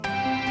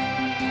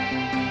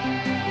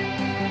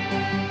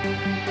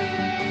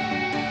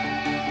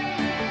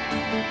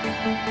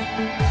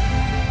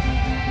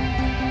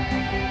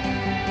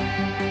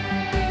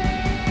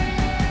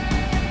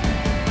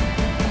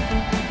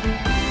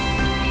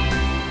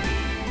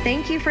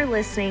Thank you for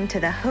listening to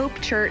the Hope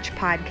Church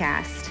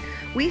podcast.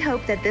 We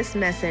hope that this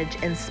message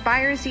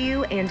inspires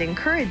you and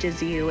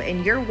encourages you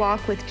in your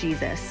walk with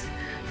Jesus.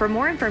 For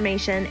more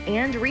information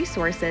and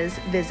resources,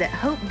 visit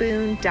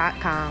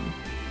hopeboone.com.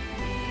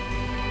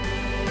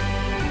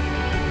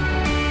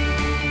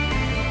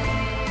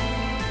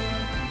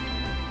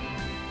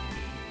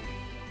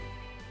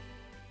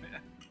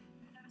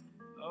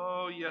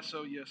 Oh yes.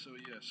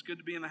 Good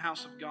to be in the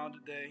house of God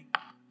today.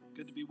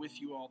 Good to be with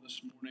you all this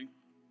morning.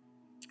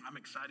 I'm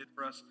excited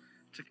for us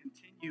to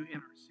continue in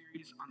our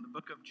series on the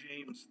book of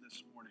James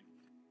this morning.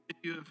 If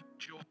you have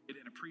enjoyed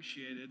and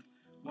appreciated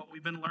what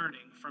we've been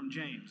learning from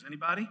James.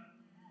 Anybody?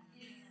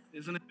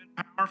 Isn't it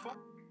been powerful?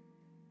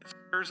 It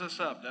stirs us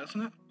up, doesn't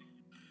it?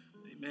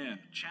 Amen.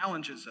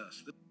 Challenges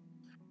us.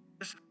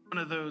 This is one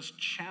of those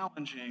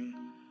challenging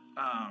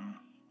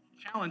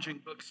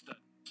book studies.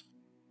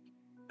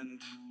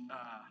 And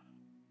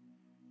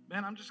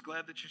man, I'm just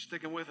glad that you're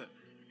sticking with it.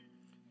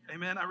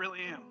 Amen, I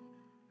really am.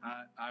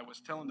 I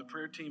was telling the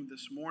prayer team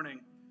this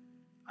morning,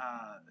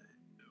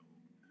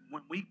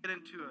 when we get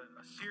into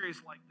a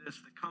series like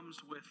this that comes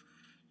with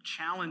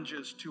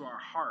challenges to our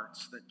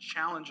hearts, that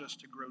challenge us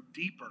to grow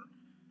deeper,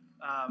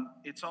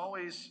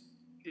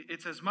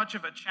 it's as much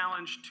of a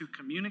challenge to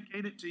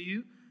communicate it to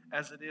you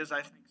as it is,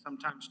 I think,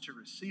 sometimes to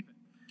receive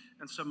it.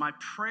 And so my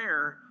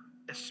prayer,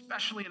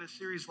 especially in a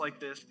series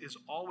like this, is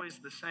always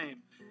the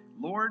same.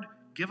 Lord,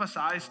 give us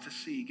eyes to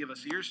see, give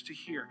us ears to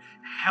hear.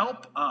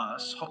 Help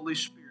us, Holy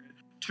Spirit,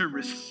 to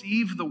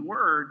receive the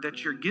word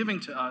that you're giving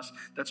to us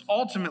that's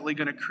ultimately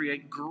going to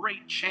create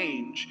great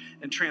change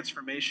and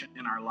transformation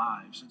in our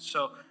lives. And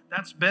so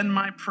that's been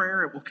my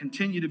prayer. It will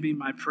continue to be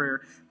my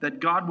prayer that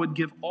God would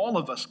give all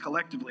of us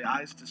collectively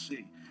eyes to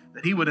see,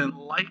 that he would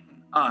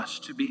enlighten us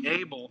to be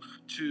able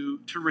to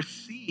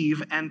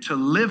receive and to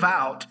live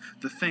out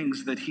the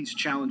things that he's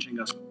challenging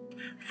us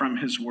from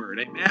his word.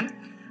 Amen.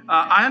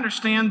 I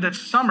understand that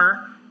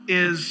summer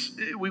is,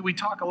 we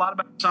talk a lot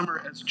about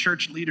summer as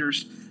church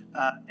leaders,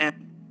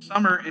 and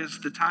summer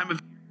is the time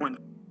of year when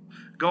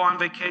go on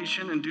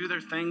vacation and do their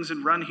things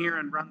and run here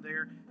and run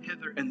there,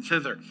 hither and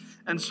thither.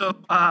 And so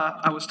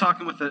I was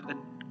talking with a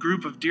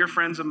group of dear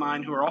friends of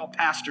mine who are all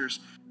pastors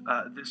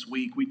this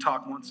week. We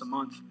talk once a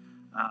month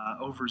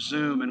over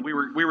Zoom, and we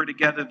were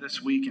together this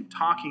week and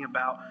talking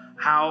about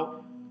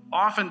how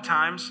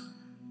oftentimes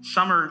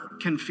summer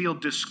can feel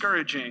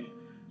discouraging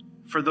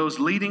for those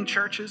leading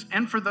churches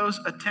and for those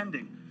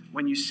attending.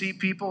 When you see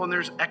people and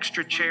there's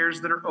extra chairs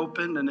that are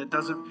open and it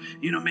doesn't,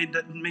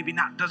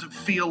 doesn't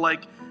feel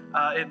like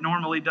it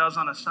normally does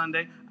on a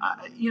Sunday.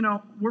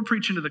 We're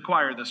preaching to the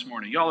choir this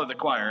morning. Y'all are the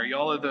choir.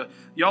 Y'all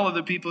are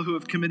the people who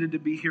have committed to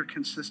be here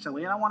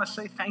consistently. And I want to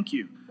say thank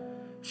you.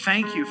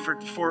 Thank you for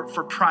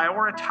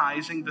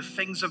prioritizing the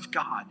things of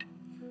God.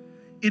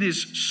 It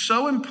is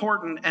so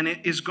important, and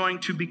it is going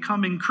to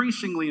become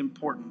increasingly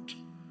important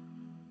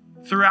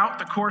throughout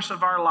the course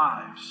of our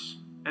lives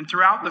and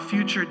throughout the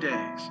future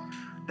days,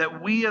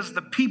 that we as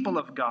the people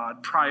of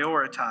God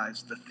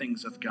prioritize the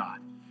things of God.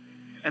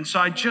 And so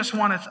I just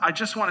want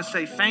to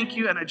say thank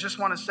you, and I just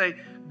want to say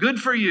good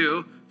for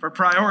you for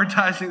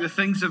prioritizing the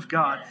things of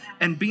God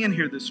and being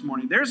here this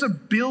morning. There's a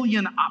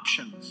billion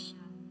options.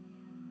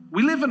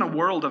 We live in a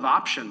world of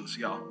options,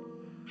 y'all.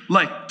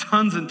 Like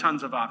tons and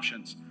tons of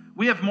options.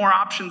 We have more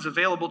options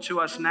available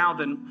to us now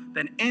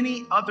than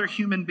any other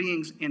human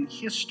beings in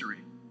history.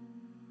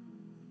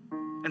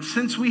 And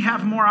since we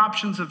have more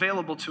options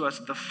available to us,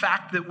 the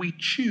fact that we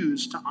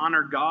choose to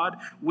honor God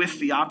with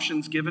the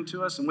options given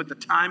to us and with the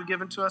time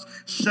given to us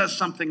says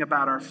something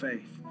about our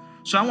faith.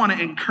 So I want to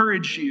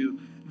encourage you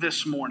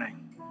this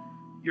morning.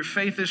 Your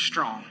faith is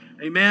strong.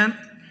 Amen?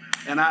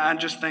 And I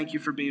just thank you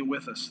for being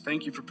with us.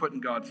 Thank you for putting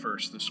God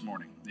first this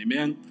morning.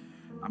 Amen?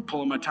 I'm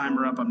pulling my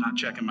timer up. I'm not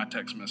checking my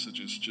text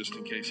messages just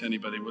in case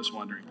anybody was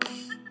wondering.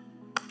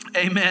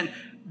 Amen.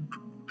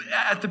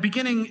 At the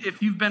beginning,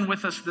 if you've been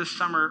with us this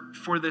summer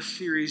for this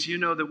series, you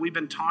know that we've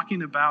been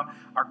talking about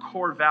our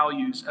core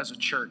values as a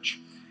church.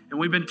 And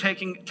we've been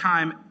taking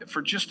time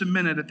for just a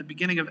minute at the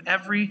beginning of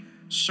every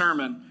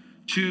sermon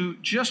to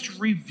just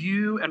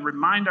review and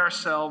remind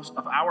ourselves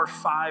of our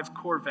 5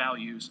 core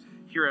values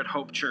here at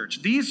Hope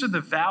Church. These are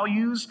the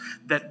values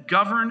that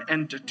govern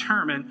and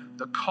determine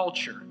the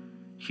culture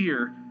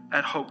here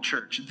at Hope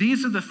Church.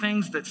 These are the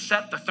things that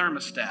set the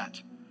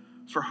thermostat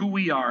for who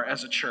we are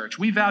as a church.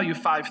 We value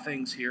 5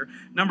 things here.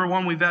 Number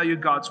 1, we value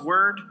God's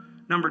word.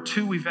 Number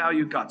 2, we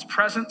value God's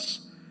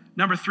presence.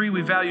 Number 3,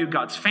 we value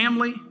God's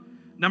family.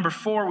 Number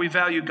 4, we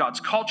value God's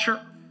culture.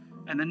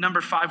 And then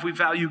number 5, we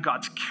value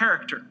God's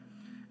character.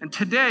 And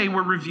today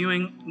we're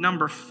reviewing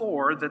number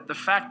 4, that the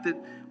fact that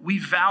we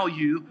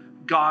value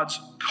God's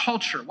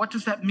culture. What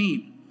does that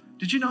mean?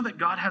 Did you know that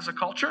God has a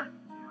culture?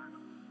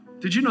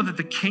 Did you know that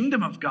the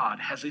kingdom of God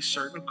has a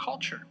certain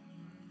culture?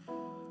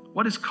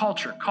 What is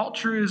culture?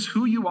 Culture is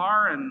who you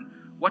are and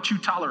what you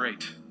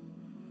tolerate.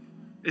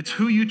 It's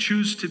who you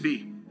choose to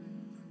be,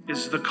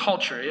 is the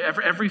culture.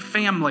 Every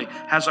family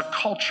has a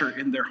culture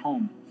in their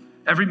home.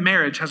 Every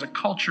marriage has a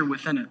culture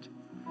within it.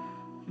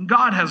 And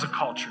God has a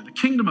culture. The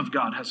kingdom of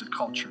God has a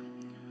culture.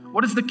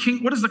 What does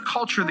the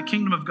culture of the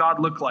kingdom of God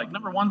look like?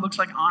 Number one, looks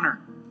like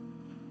honor.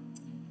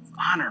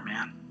 Honor,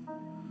 man.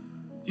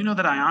 You know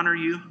that I honor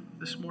you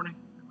this morning?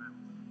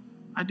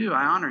 I do.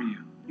 I honor you.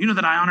 You know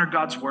that I honor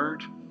God's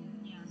word?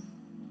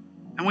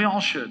 And we all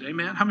should.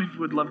 Amen. How many of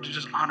you would love to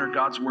just honor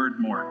God's word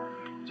more?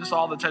 Just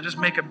all the time. Just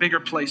make a bigger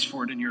place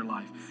for it in your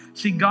life.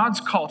 See, God's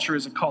culture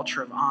is a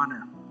culture of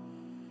honor.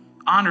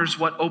 Honor is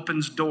what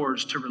opens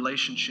doors to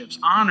relationships.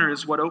 Honor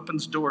is what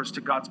opens doors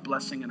to God's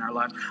blessing in our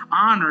lives.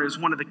 Honor is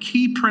one of the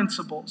key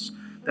principles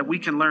that we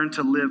can learn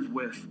to live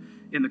with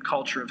in the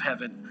culture of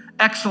heaven.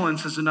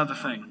 Excellence is another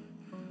thing.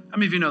 How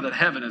many of you know that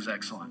heaven is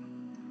excellent?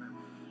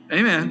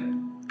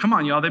 Amen. Come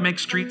on, y'all. They make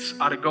streets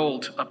out of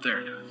gold up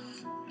there.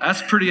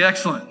 That's pretty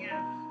excellent.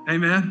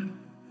 Amen.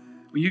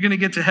 When you're going to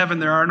get to heaven,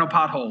 there are no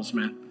potholes,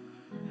 man.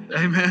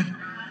 Amen.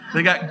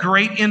 They got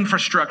great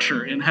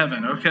infrastructure in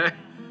heaven, okay?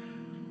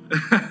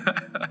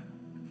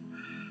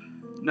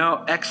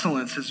 No,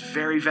 excellence is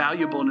very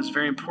valuable and is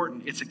very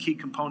important. It's a key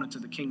component to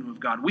the kingdom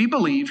of God. We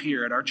believe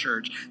here at our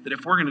church that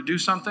if we're going to do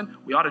something,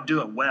 we ought to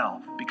do it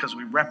well because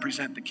we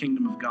represent the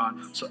kingdom of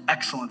God. So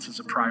excellence is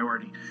a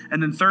priority.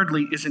 And then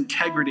thirdly is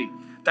integrity.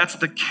 That's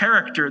the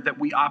character that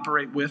we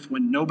operate with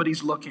when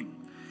nobody's looking.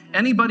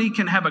 Anybody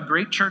can have a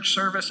great church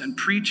service and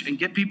preach and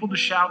get people to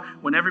shout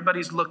when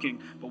everybody's looking.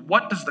 But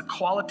what does the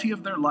quality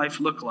of their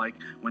life look like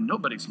when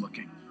nobody's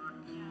looking?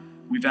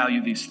 We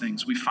value these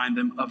things. We find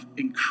them of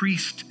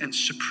increased and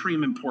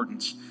supreme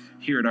importance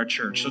here at our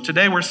church. So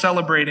today we're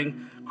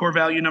celebrating core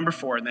value number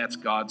 4, and that's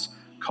God's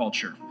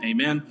culture.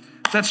 Amen.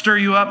 Does that stir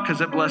you up? Because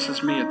it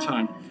blesses me a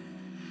ton.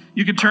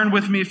 You could turn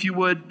with me, if you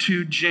would,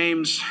 to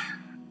James,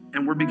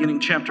 and we're beginning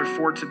chapter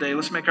 4 today.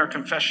 Let's make our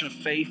confession of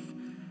faith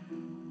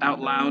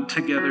out loud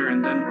together,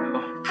 and then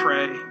we'll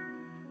pray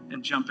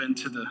and jump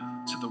into the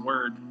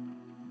word.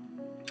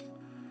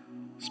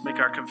 Let's make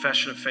our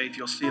confession of faith.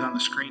 You'll see it on the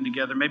screen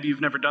together. Maybe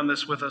you've never done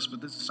this with us,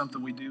 but this is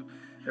something we do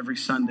every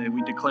Sunday.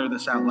 We declare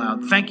this out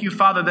loud. Thank you,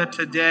 Father, that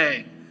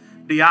today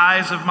the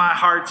eyes of my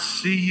heart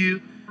see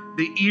you,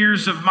 the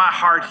ears of my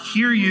heart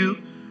hear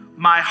you,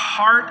 my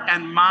heart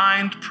and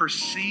mind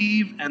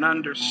perceive and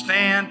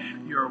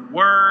understand your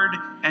word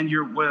and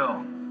your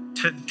will.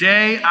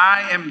 Today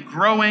I am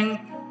growing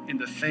in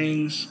the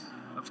things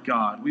of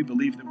God. We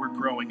believe that we're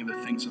growing in the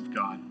things of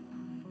God.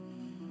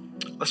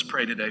 Let's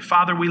pray today.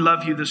 Father, we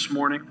love you this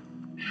morning.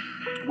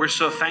 We're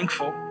so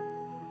thankful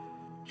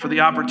for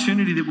the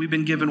opportunity that we've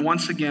been given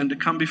once again to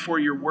come before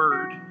your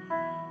word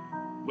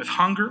with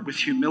hunger, with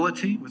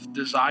humility, with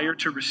desire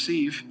to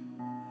receive.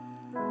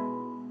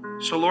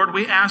 So, Lord,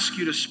 we ask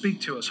you to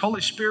speak to us.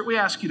 Holy Spirit, we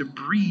ask you to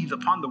breathe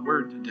upon the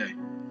word today,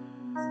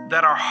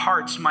 that our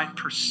hearts might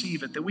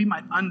perceive it, that we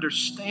might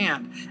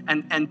understand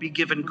and be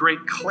given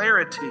great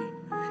clarity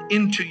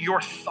into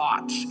your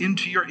thoughts,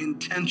 into your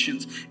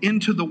intentions,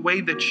 into the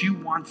way that you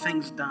want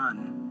things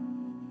done.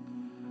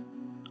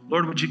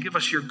 Lord, would you give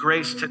us your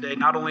grace today,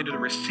 not only to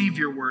receive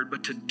your word,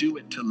 but to do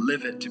it, to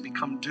live it, to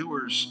become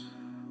doers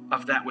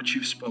of that which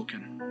you've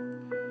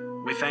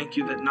spoken. We thank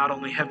you that not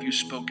only have you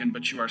spoken,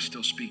 but you are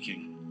still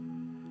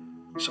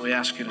speaking. So we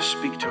ask you to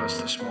speak to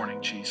us this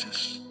morning,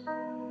 Jesus.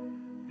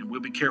 And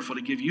we'll be careful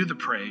to give you the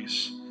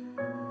praise.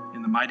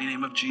 In the mighty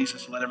name of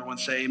Jesus, let everyone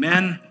say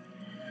amen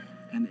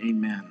and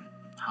amen.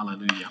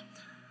 Hallelujah.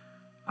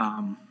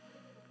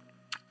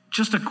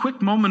 Just a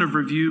quick moment of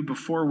review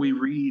before we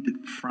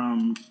read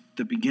from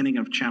the beginning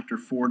of chapter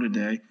 4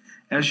 today.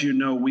 As you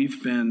know,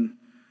 we've been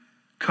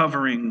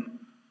covering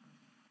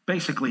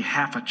basically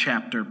half a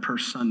chapter per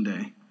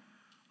Sunday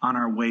on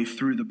our way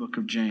through the book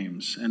of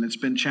James. And it's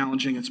been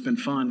challenging, it's been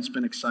fun, it's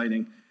been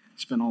exciting,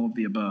 it's been all of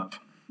the above.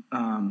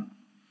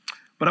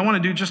 But I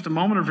want to do just a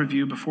moment of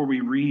review before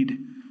we read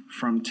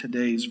from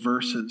today's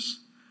verses.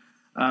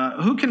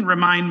 Who can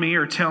remind me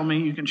or tell me,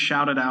 you can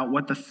shout it out,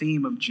 what the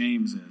theme of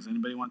James is?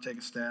 Anybody want to take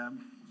a stab?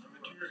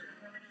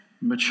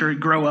 Mature,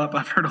 grow up.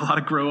 I've heard a lot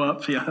of grow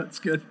up. Yeah, that's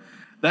good.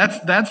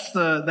 That's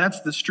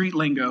the street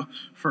lingo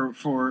for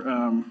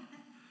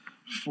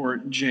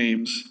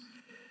James.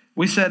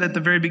 We said at the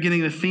very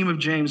beginning, the theme of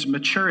James,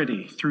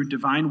 maturity through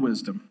divine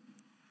wisdom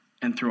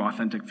and through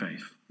authentic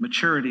faith.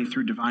 Maturity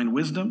through divine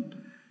wisdom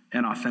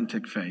and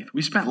authentic faith.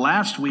 We spent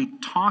last week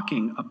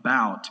talking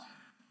about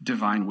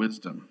divine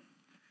wisdom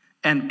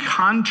and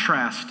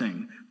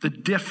contrasting the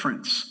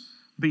difference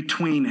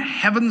between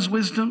heaven's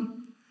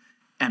wisdom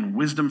and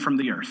wisdom from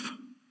the earth.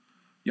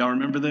 Y'all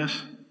remember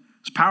this?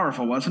 It's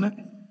powerful, wasn't it?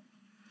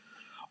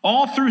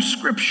 All through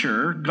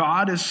Scripture,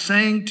 God is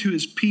saying to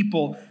his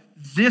people,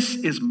 this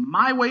is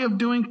my way of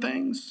doing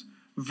things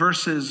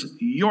versus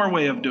your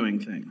way of doing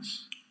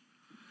things.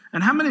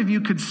 And how many of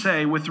you could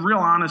say, with real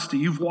honesty,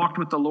 you've walked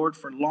with the Lord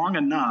for long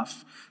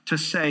enough to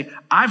say,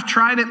 I've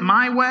tried it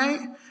my way,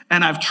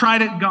 and I've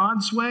tried it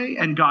God's way,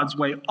 and God's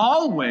way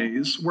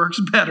always works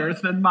better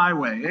than my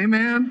way.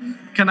 Amen?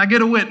 Can I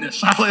get a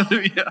witness?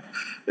 Hallelujah.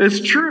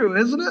 It's true,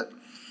 isn't it?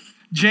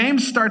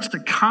 James starts to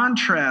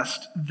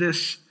contrast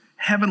this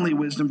heavenly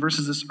wisdom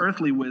versus this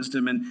earthly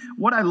wisdom. And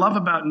what I love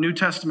about New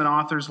Testament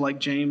authors like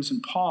James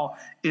and Paul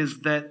is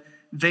that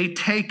they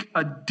take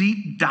a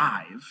deep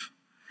dive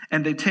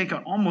and they take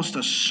almost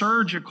a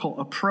surgical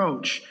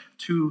approach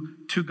to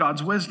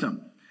God's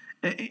wisdom.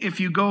 If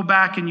you go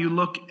back and you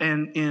look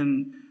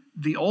in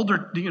the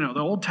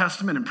Old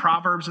Testament and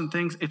Proverbs and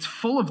things, it's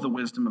full of the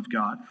wisdom of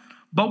God.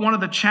 But one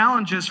of the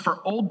challenges for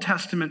Old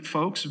Testament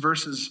folks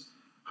versus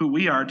who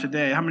we are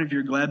today, how many of you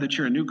are glad that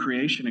you're a new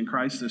creation in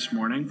Christ this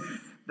morning?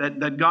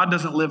 That God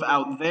doesn't live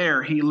out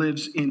there, he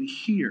lives in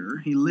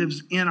here. He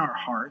lives in our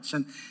hearts.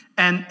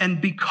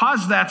 And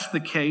because that's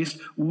the case,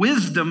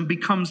 wisdom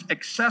becomes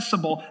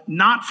accessible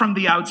not from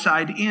the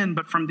outside in,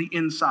 but from the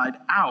inside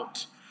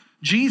out.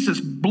 Jesus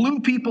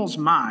blew people's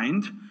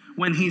mind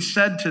when he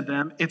said to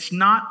them, it's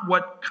not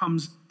what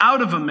comes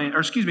out of a man,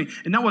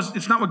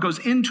 it's not what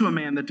goes into a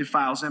man that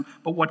defiles him,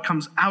 but what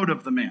comes out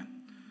of the man.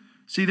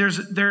 See, there's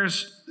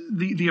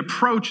the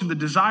approach and the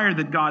desire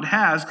that God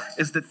has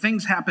is that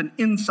things happen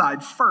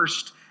inside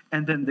first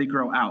and then they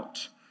grow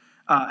out.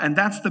 And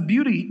that's the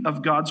beauty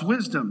of God's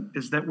wisdom,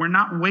 is that we're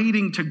not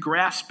waiting to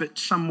grasp it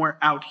somewhere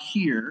out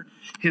here.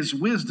 His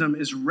wisdom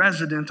is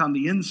resident on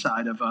the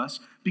inside of us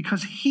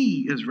because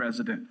he is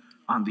resident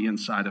on the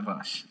inside of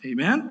us.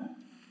 Amen?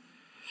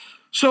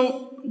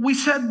 So we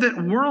said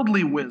that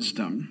worldly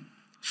wisdom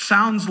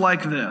sounds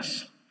like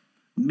this: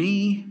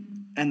 me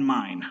and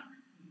mine.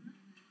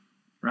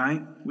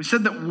 Right? We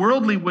said that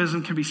worldly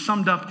wisdom can be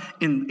summed up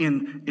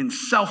in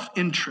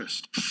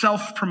self-interest,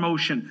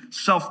 self-promotion,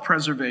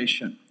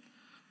 self-preservation.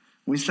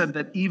 We said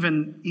that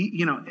even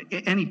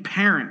any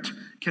parent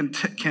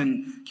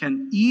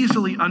can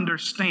easily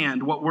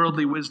understand what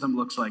worldly wisdom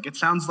looks like. It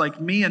sounds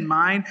like me and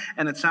mine,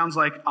 and it sounds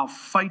like I'll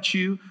fight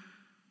you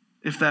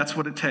if that's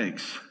what it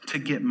takes to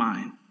get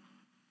mine.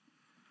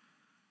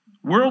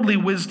 Worldly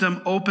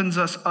wisdom opens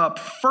us up,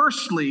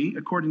 firstly,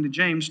 according to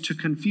James, to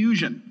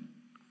confusion.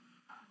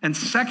 And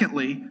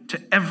secondly,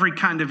 to every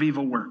kind of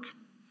evil work.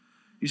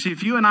 You see,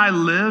 if you and I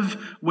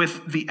live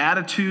with the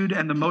attitude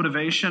and the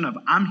motivation of,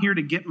 I'm here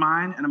to get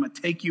mine and I'm going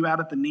to take you out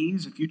at the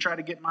knees if you try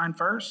to get mine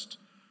first,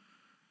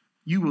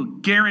 you will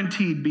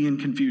guaranteed be in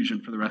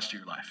confusion for the rest of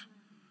your life.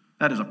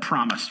 That is a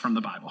promise from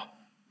the Bible.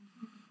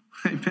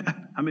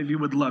 Amen. How many of you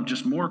would love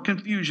just more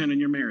confusion in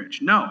your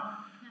marriage?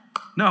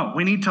 No,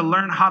 we need to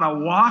learn how to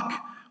walk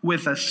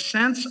with a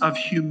sense of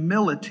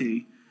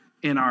humility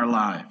in our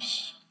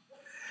lives.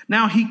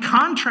 Now, he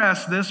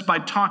contrasts this by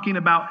talking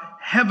about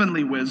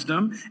heavenly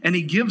wisdom, and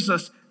he gives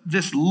us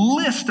this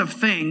list of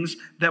things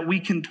that we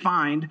can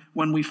find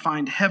when we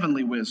find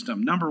heavenly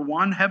wisdom. Number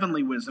one,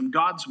 heavenly wisdom,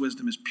 God's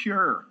wisdom, is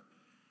pure.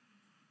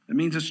 It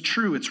means it's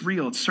true, it's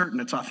real, it's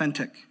certain, it's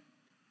authentic.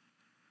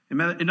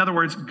 In other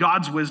words,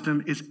 God's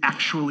wisdom is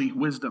actually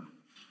wisdom,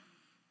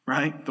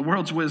 right? The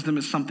world's wisdom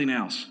is something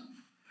else.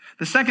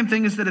 The second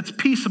thing is that it's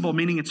peaceable,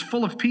 meaning it's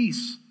full of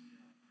peace.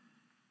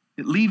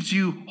 It leaves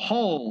you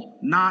whole,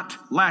 not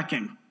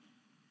lacking.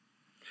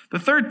 The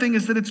third thing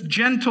is that it's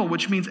gentle,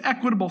 which means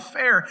equitable,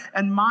 fair,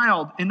 and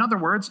mild. In other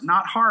words,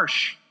 not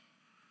harsh.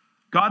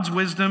 God's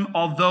wisdom,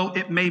 although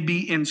it may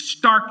be in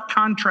stark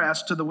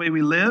contrast to the way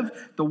we live,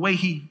 the way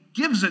he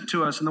gives it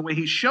to us and the way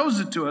he shows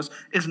it to us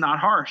is not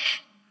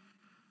harsh.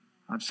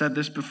 I've said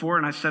this before,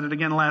 and I said it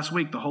again last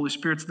week. The Holy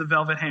Spirit's the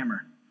velvet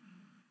hammer.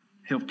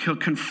 He'll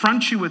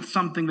confront you with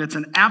something that's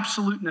an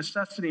absolute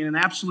necessity and an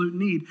absolute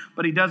need,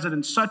 but he does it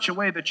in such a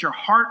way that your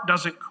heart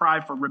doesn't cry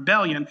for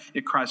rebellion,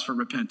 it cries for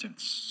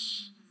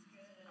repentance.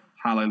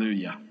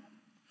 Hallelujah.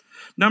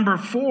 Number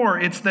 4,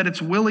 it's that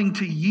it's willing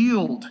to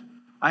yield.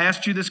 I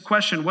asked you this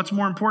question: what's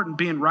more important,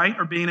 being right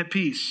or being at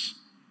peace?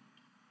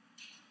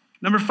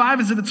 Number 5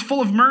 is that it's full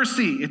of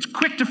mercy. It's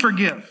quick to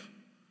forgive.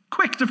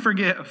 Quick to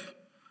forgive.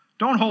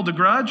 Don't hold a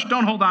grudge.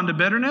 Don't hold on to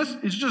bitterness.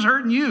 It's just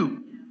hurting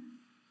you.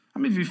 How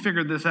many of you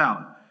figured this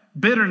out?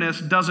 Bitterness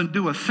doesn't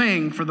do a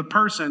thing for the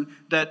person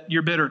that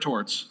you're bitter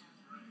towards.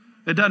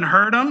 It doesn't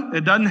hurt them.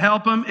 It doesn't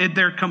help them.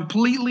 They're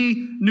completely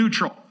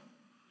neutral.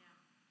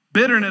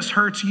 Bitterness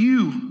hurts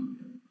you.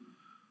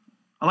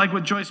 I like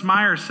what Joyce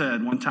Meyer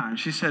said one time.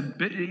 She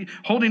said,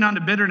 holding on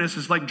to bitterness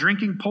is like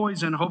drinking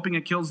poison, hoping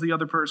it kills the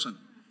other person.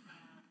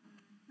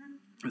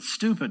 It's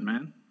stupid,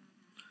 man.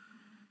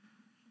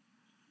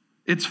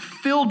 It's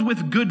filled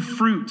with good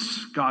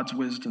fruits, God's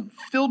wisdom.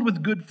 Filled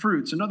with good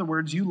fruits. In other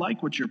words, you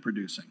like what you're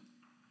producing.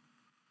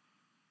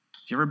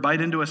 Did you ever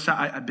bite into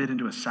I bit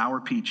into a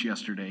sour peach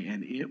yesterday,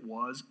 and it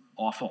was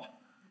awful.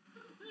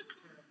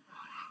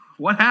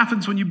 What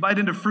happens when you bite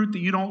into fruit that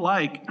you don't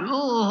like?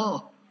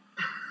 Ugh.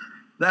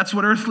 That's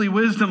what earthly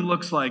wisdom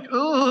looks like.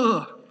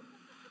 Ugh.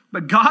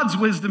 But God's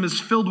wisdom is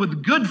filled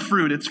with good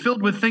fruit. It's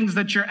filled with things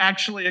that you're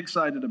actually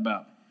excited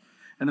about.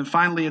 And then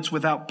finally, it's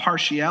without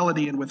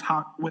partiality and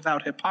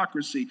without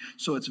hypocrisy,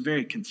 so it's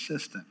very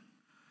consistent.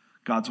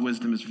 God's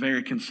wisdom is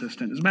very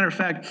consistent. As a matter of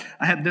fact,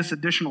 I had this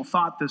additional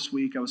thought this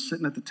week. I was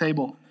sitting at the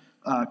table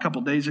a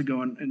couple days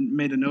ago and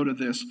made a note of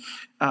this,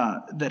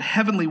 that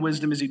heavenly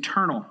wisdom is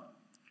eternal,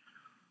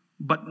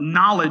 but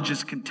knowledge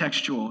is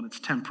contextual and it's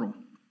temporal.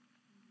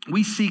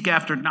 We seek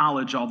after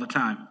knowledge all the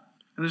time,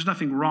 and there's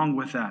nothing wrong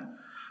with that.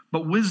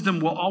 But wisdom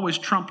will always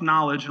trump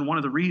knowledge, and one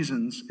of the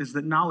reasons is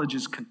that knowledge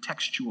is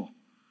contextual.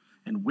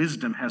 And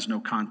wisdom has no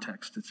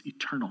context. It's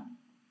eternal.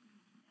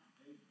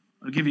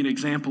 I'll give you an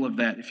example of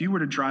that. If you were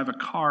to drive a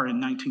car in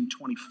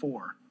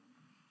 1924,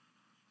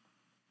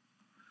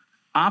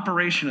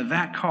 operation of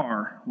that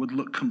car would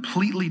look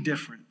completely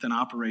different than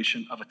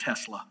operation of a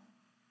Tesla.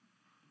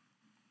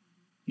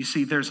 You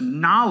see, there's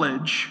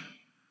knowledge,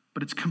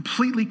 but it's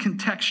completely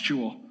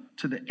contextual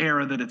to the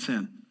era that it's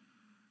in.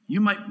 You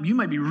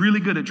might be really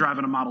good at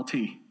driving a Model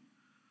T.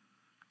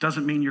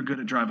 Doesn't mean you're good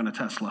at driving a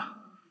Tesla.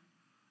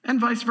 And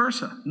vice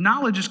versa.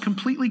 Knowledge is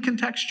completely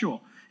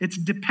contextual. It's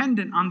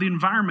dependent on the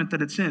environment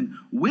that it's in.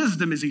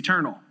 Wisdom is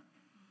eternal.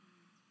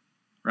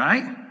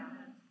 Right?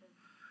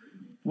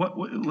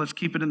 Let's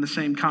keep it in the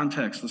same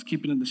context. Let's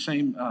keep it in the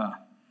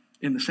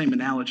same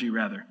analogy,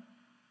 rather.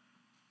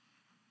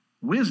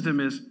 Wisdom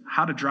is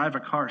how to drive a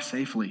car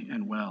safely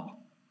and well.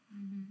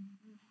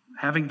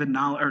 Having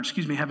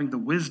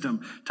the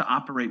wisdom to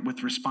operate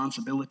with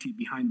responsibility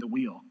behind the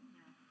wheel.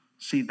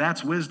 See,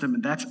 that's wisdom,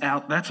 and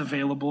that's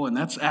available, and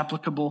that's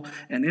applicable,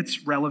 and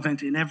it's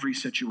relevant in every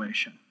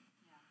situation,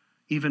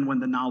 even when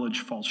the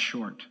knowledge falls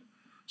short.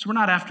 So we're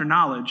not after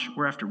knowledge,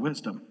 we're after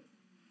wisdom.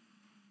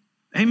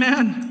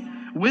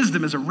 Amen?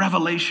 Wisdom is a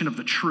revelation of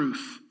the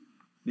truth,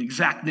 the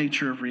exact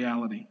nature of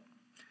reality,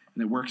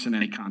 and it works in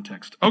any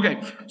context.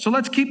 Okay, so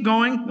let's keep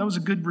going. That was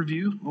a good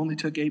review. Only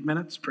took 8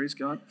 minutes. Praise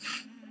God.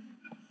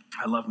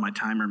 I love my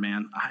timer,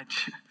 man.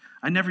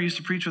 I never used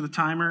to preach with a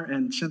timer,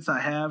 and since I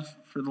have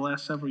for the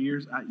last several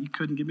years, you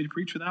couldn't get me to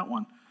preach without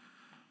one.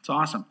 It's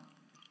awesome.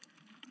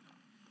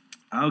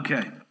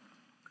 Okay.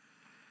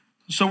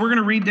 So we're going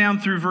to read down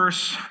through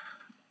verse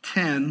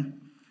 10,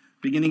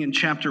 beginning in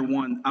chapter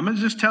 1. I'm going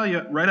to just tell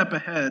you right up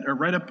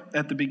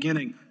at the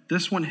beginning,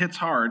 this one hits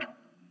hard.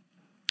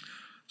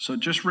 So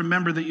just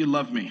remember that you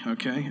love me,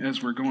 okay,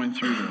 as we're going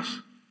through this.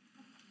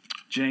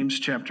 James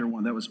chapter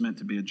 1. That was meant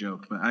to be a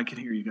joke, but I can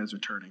hear you guys are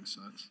turning,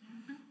 so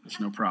that's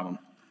no problem.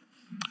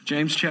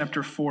 James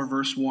chapter 4,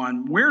 verse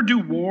 1. Where do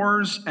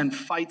wars and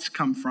fights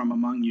come from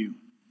among you?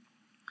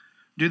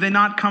 Do they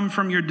not come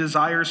from your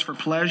desires for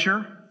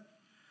pleasure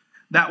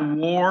that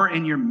war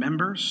in your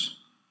members?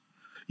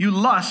 You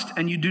lust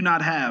and you do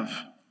not have.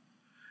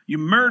 You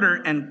murder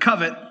and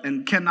covet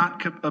and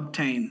cannot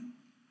obtain.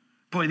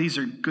 Boy, these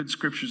are good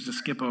scriptures to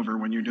skip over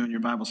when you're doing your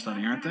Bible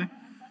study, aren't they?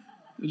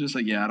 They're just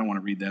like, yeah, I don't want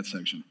to read that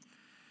section.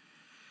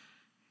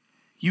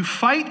 You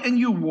fight and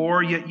you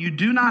war, yet you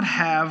do not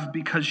have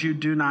because you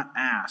do not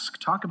ask.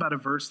 Talk about a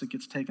verse that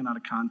gets taken out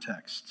of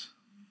context.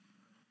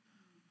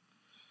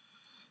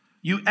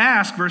 You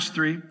ask, verse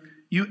 3,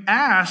 you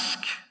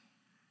ask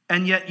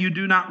and yet you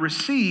do not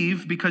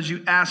receive because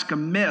you ask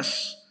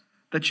amiss,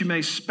 that you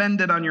may spend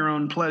it on your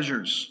own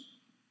pleasures.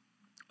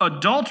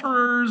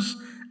 Adulterers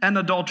and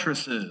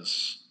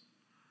adulteresses,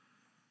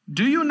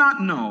 do you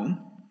not know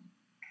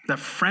that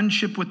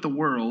friendship with the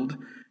world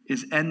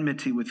is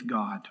enmity with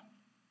God?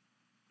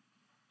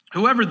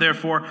 Whoever,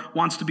 therefore,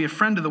 wants to be a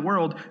friend of the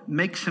world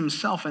makes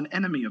himself an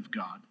enemy of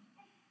God.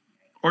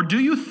 Or do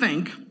you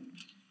think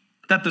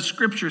that the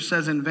scripture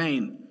says in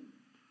vain,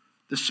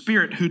 the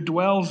Spirit who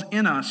dwells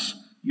in us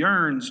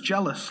yearns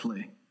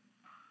jealously,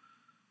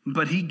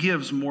 but he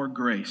gives more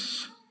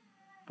grace?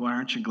 Boy,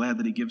 aren't you glad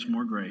that he gives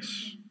more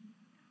grace?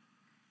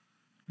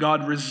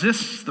 God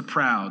resists the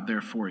proud,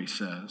 therefore, he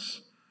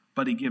says,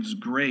 but he gives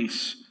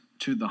grace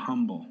to the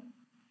humble.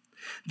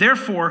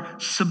 Therefore,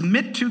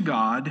 submit to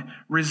God,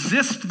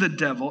 resist the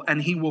devil,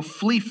 and he will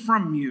flee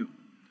from you.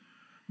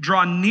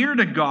 Draw near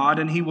to God,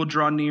 and he will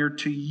draw near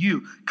to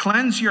you.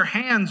 Cleanse your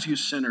hands, you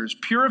sinners.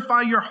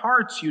 Purify your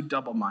hearts, you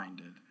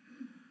double-minded.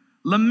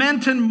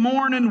 Lament and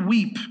mourn and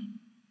weep.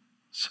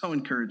 So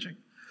encouraging.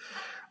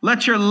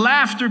 Let your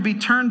laughter be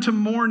turned to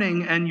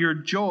mourning and your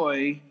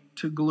joy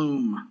to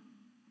gloom.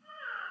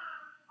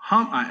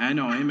 I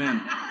know,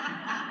 amen.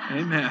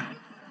 Amen.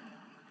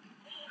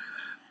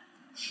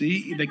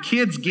 See, the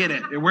kids get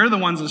it. We're the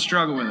ones that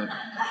struggle with it.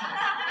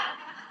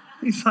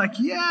 He's like,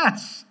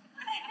 yes.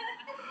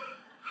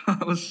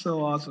 That was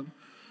so awesome.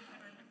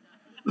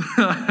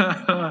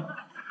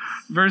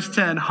 Verse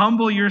 10,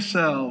 humble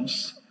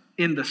yourselves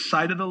in the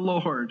sight of the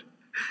Lord,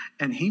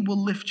 and he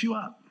will lift you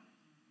up.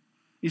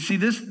 You see,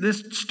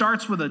 this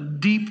starts with a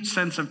deep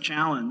sense of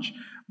challenge,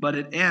 but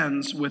it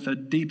ends with a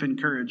deep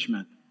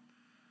encouragement.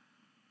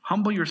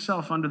 Humble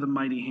yourself under the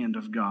mighty hand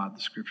of God,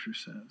 the scripture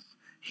says.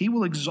 He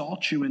will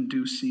exalt you in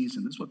due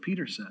season. This is what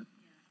Peter said.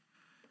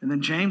 And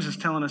then James is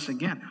telling us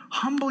again,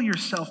 humble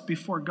yourself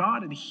before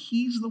God, and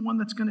he's the one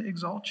that's going to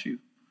exalt you.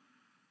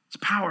 It's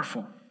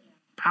powerful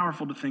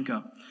to think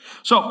of.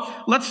 So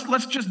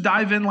let's just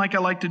dive in like I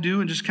like to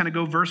do and just kind of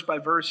go verse by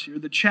verse here.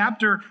 The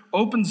chapter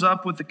opens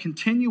up with the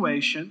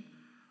continuation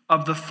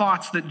of the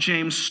thoughts that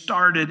James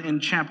started in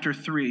chapter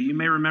 3. You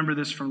may remember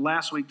this from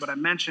last week, but I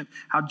mentioned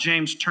how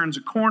James turns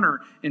a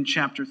corner in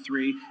chapter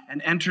 3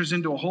 and enters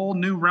into a whole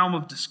new realm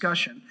of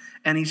discussion.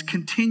 And he's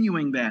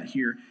continuing that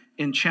here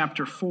in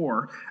chapter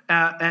 4,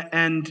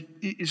 and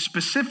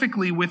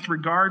specifically with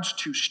regards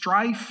to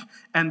strife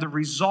and the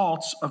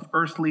results of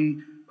earthly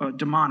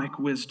demonic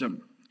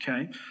wisdom.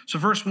 Okay, so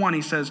verse 1,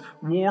 he says,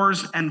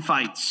 wars and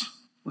fights.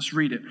 Let's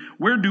read it.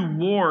 Where do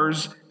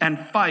wars and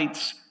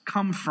fights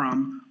come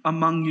from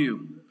among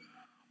you?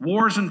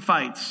 Wars and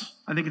fights.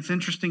 I think it's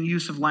interesting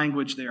use of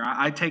language there.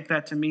 I take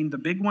that to mean the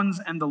big ones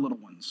and the little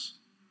ones.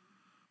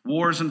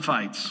 Wars and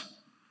fights.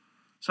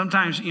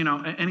 Sometimes,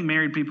 any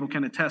married people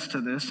can attest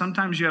to this.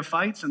 Sometimes you have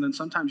fights and then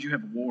sometimes you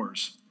have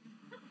wars.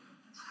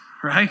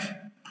 Right?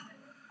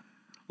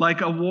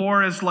 Like a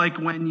war is like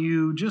when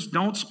you just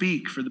don't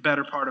speak for the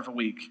better part of a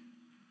week.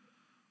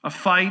 A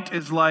fight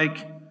is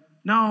like,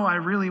 no, I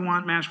really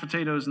want mashed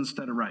potatoes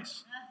instead of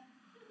rice.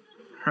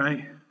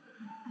 Right?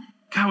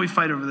 God, we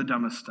fight over the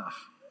dumbest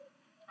stuff.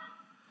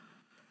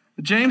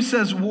 James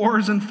says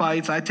wars and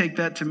fights. I take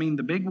that to mean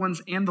the big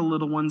ones and the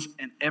little ones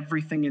and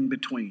everything in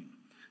between.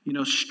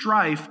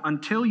 Strife,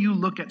 until you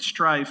look at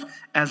strife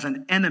as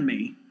an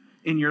enemy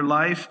in your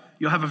life,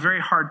 you'll have a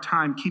very hard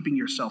time keeping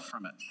yourself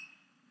from it.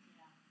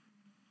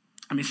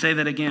 Let me say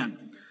that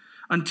again.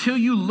 Until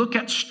you look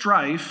at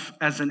strife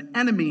as an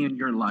enemy in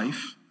your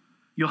life,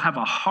 you'll have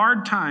a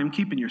hard time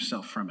keeping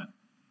yourself from it.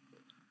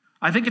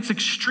 I think it's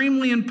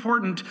extremely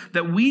important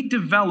that we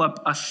develop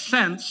a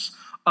sense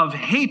of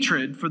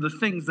hatred for the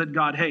things that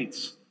God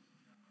hates.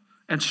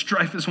 And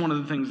strife is one of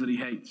the things that he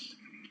hates.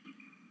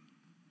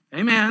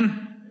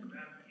 Amen.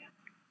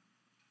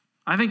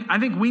 I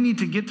think we need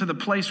to get to the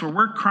place where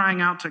we're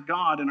crying out to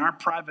God in our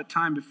private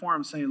time before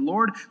him saying,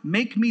 Lord,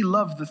 make me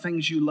love the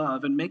things you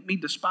love and make me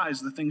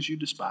despise the things you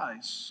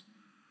despise.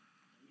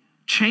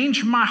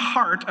 Change my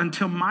heart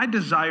until my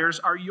desires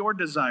are your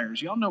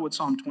desires. Y'all know what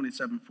Psalm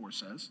 27:4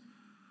 says.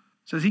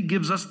 It says he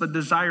gives us the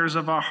desires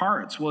of our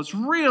hearts. Well, it's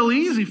real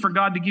easy for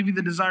God to give you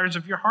the desires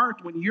of your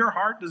heart when your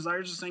heart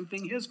desires the same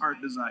thing his heart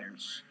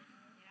desires.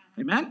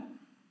 Amen?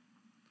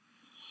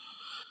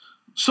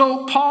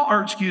 So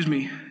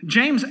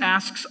James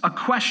asks a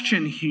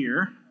question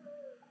here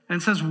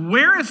and says,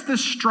 where is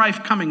this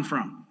strife coming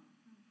from?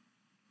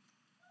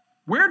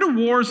 Where do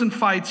wars and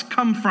fights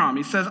come from?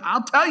 He says,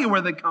 I'll tell you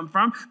where they come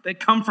from. They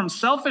come from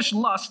selfish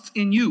lusts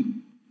in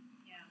you.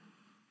 Yeah.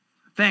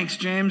 Thanks,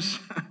 James.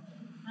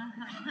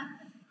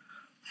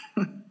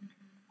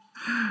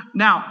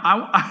 Now,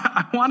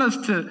 I want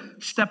us to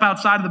step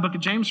outside of the book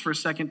of James for a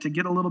second to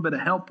get a little bit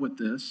of help with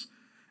this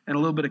and a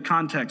little bit of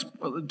context.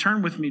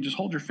 Turn with me, just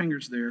hold your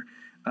fingers there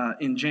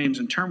in James,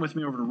 and turn with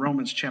me over to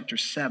Romans chapter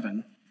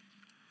 7.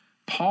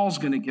 Paul's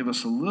going to give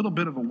us a little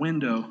bit of a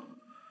window,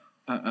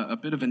 a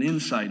bit of an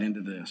insight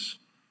into this.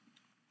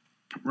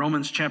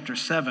 Romans chapter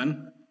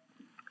 7.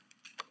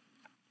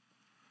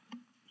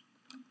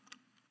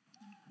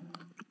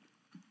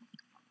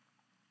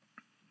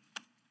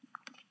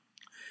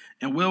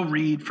 And we'll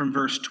read from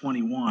verse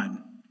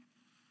 21.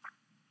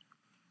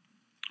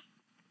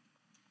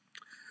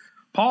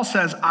 Paul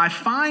says, I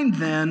find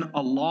then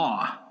a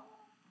law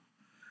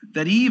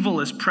that evil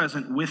is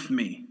present with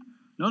me.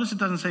 Notice it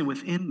doesn't say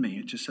within me,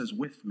 it just says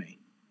with me.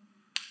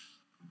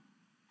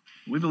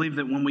 We believe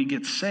that when we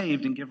get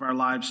saved and give our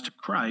lives to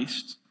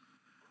Christ,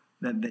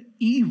 that the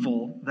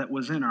evil that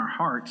was in our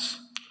hearts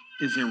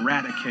is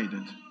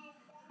eradicated.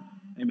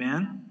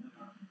 Amen?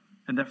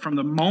 And that from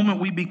the moment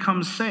we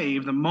become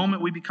saved, the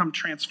moment we become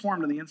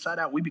transformed on the inside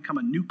out, we become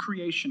a new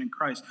creation in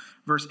Christ.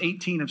 Verse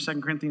 18 of 2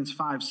 Corinthians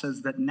 5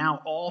 says that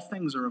now all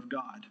things are of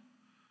God,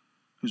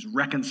 who's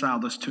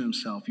reconciled us to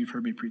himself. You've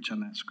heard me preach on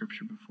that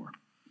scripture before.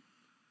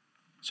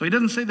 So he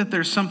doesn't say that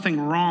there's something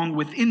wrong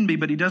within me,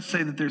 but he does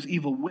say that there's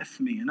evil with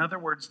me. In other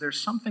words,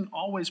 there's something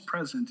always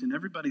present in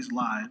everybody's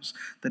lives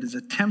that is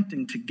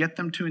attempting to get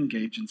them to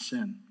engage in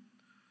sin.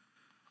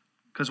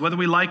 Because whether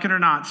we like it or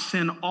not,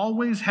 sin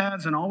always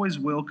has and always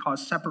will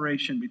cause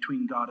separation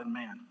between God and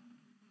man.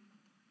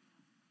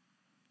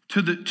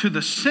 To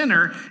the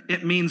sinner,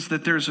 it means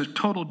that there's a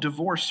total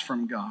divorce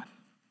from God.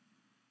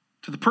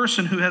 To the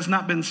person who has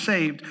not been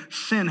saved,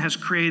 sin has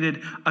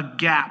created a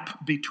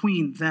gap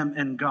between them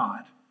and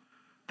God,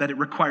 that it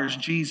requires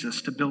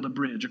Jesus to build a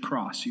bridge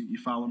across. You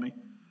follow me?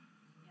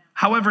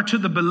 However, to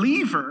the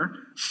believer,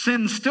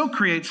 sin still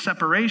creates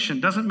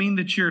separation. Doesn't mean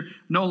that you're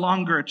no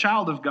longer a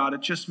child of God.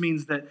 It just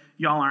means that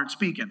y'all aren't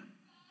speaking,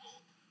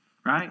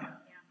 right? Yeah.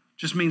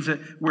 Just means that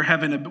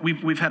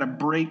we've had a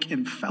break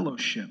in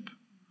fellowship.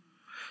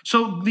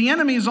 So the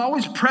enemy is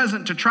always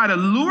present to try to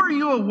lure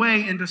you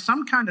away into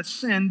some kind of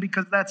sin,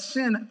 because that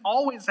sin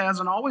always has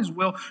and always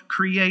will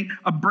create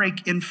a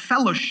break in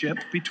fellowship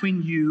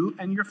between you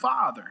and your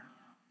Father.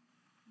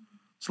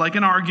 It's like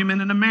an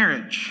argument in a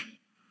marriage.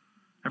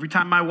 Every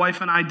time my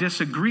wife and I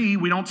disagree,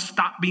 we don't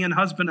stop being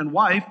husband and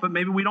wife, but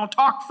maybe we don't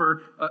talk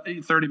for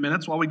 30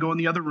 minutes while we go in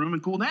the other room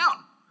and cool down.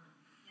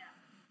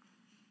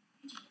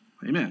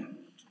 Yeah. Amen.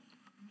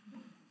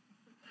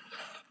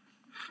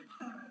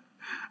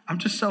 I'm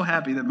just so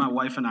happy that my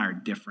wife and I are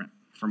different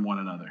from one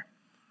another.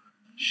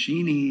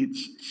 She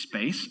needs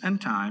space and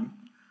time.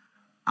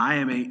 I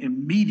am an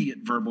immediate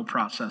verbal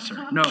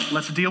processor. No,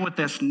 let's deal with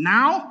this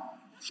now.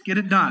 Let's get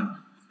it done.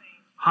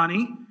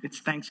 Honey, it's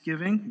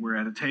Thanksgiving. We're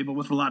at a table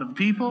with a lot of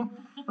people.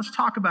 Let's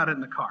talk about it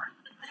in the car.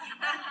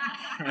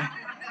 Right?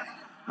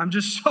 I'm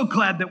just so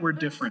glad that we're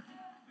different.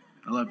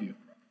 I love you.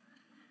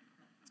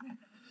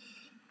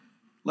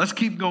 Let's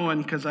keep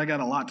going because I got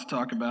a lot to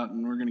talk about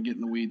and we're going to get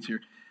in the weeds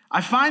here. I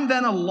find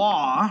then a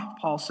law,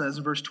 Paul says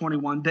in verse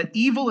 21, that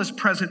evil is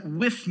present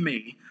with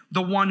me,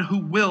 the one who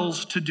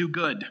wills to do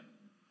good.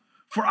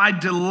 For I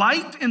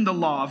delight in the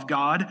law of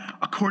God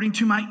according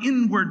to my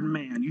inward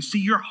man. You see,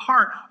 your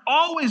heart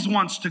always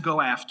wants to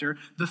go after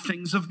the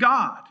things of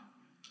God.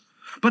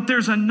 But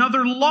there's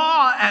another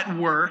law at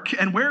work.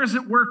 And where is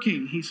it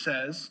working, he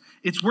says?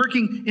 It's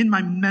working in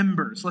my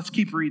members. Let's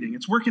keep reading.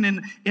 It's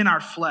working in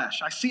our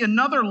flesh. I see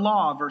another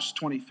law, verse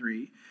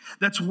 23,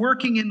 that's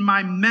working in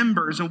my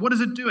members. And what is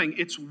it doing?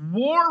 It's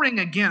warring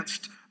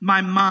against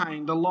my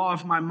mind, the law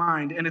of my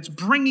mind, and it's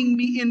bringing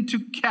me into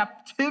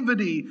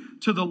captivity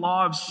to the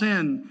law of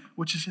sin,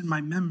 which is in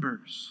my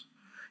members.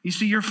 You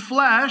see, your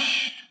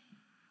flesh,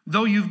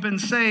 though you've been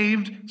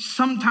saved,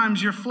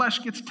 sometimes your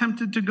flesh gets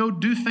tempted to go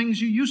do things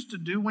you used to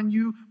do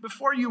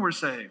before you were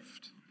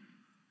saved.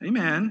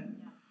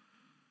 Amen.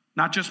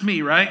 Not just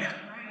me, right?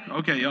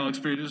 Okay, y'all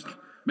experience, just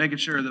making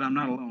sure that I'm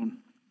not alone.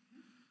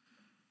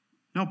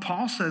 No,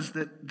 Paul says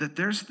that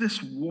there's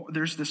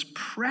this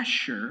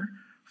pressure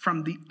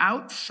from the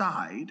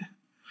outside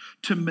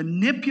to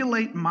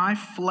manipulate my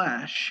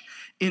flesh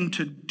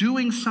into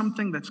doing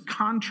something that's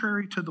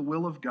contrary to the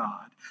will of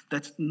God,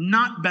 that's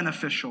not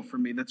beneficial for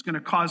me, that's going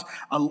to cause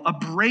a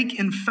break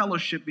in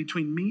fellowship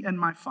between me and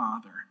my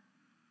Father.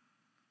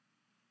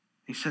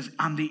 He says,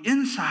 on the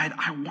inside,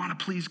 I want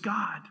to please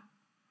God.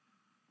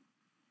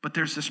 But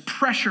there's this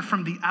pressure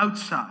from the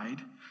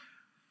outside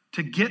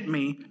to get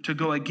me to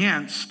go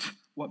against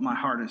what my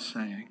heart is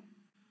saying,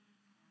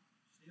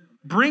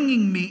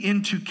 bringing me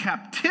into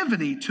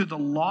captivity to the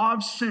law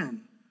of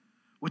sin,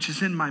 which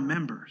is in my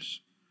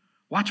members.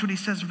 Watch what he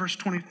says in verse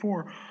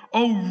 24.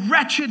 Oh,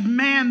 wretched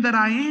man that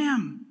I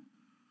am,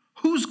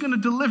 who's going to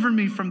deliver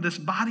me from this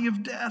body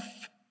of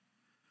death?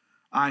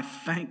 I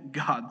thank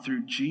God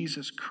through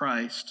Jesus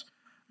Christ,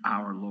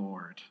 our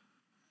Lord.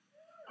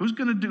 Who's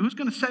going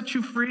to set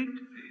you free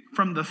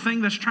from the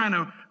thing that's trying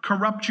to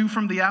corrupt you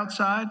from the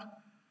outside?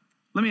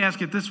 Let me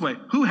ask it this way.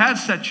 Who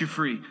has set you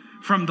free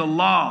from the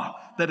law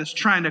that is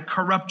trying to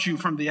corrupt you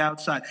from the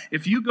outside?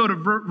 If you go to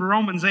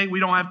Romans 8, we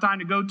don't have time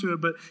to go to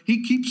it, but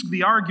he keeps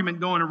the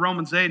argument going to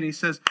Romans 8, and he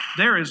says,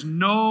 there is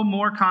no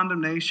more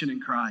condemnation in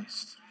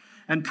Christ.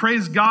 And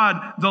praise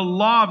God, the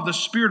law of the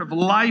Spirit of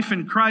life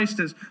in Christ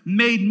has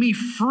made me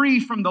free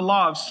from the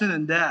law of sin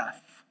and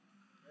death.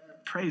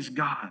 Praise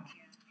God.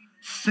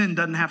 Sin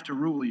doesn't have to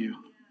rule you.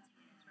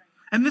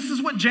 And this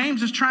is what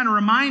James is trying to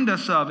remind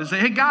us of, is that,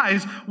 hey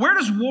guys, where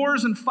does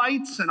wars and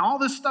fights and all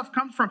this stuff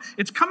come from?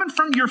 It's coming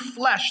from your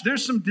flesh.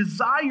 There's some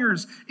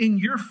desires in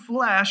your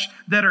flesh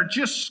that are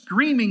just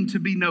screaming to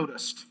be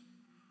noticed.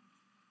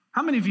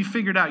 How many of you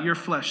figured out your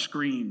flesh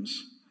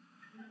screams?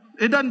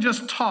 It doesn't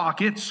just talk,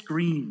 it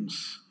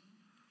screams.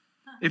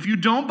 If you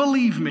don't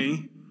believe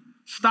me,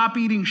 stop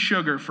eating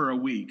sugar for a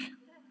week.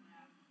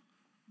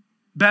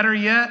 Better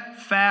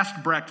yet,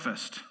 fast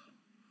breakfast.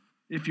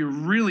 If you're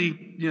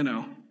really,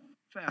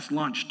 fast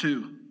lunch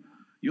too.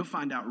 You'll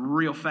find out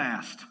real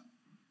fast.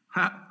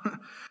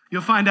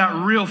 You'll find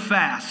out real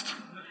fast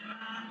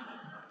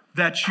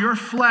that your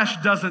flesh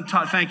doesn't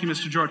talk. Thank you,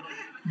 Mr. George.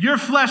 Your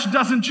flesh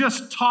doesn't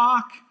just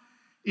talk,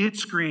 it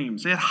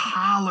screams. It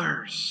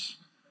hollers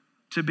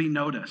to be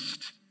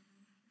noticed.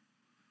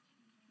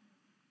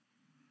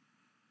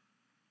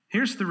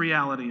 Here's the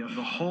reality of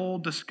the whole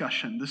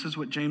discussion. This is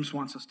what James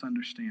wants us to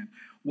understand.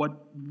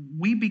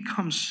 We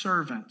become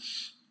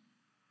servants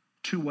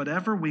to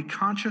whatever we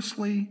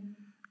consciously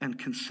and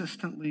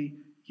consistently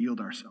yield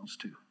ourselves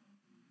to.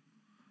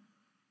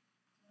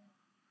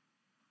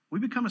 We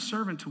become a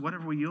servant to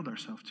whatever we yield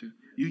ourselves to.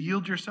 You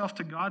yield yourself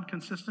to God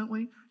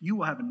consistently, you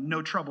will have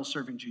no trouble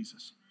serving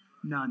Jesus.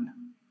 None.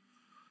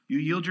 You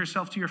yield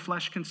yourself to your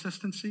flesh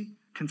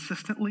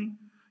consistently,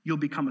 you'll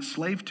become a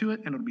slave to it,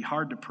 and it'll be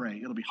hard to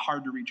pray. It'll be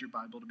hard to read your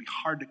Bible. It'll be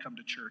hard to come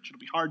to church. It'll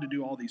be hard to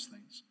do all these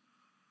things.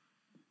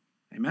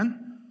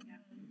 Amen?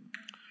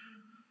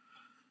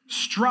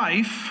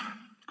 Strife,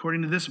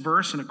 according to this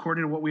verse and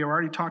according to what we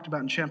already talked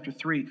about in chapter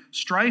 3,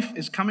 strife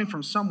is coming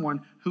from someone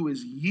who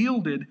is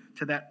yielded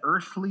to that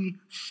earthly,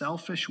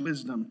 selfish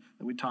wisdom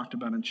that we talked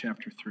about in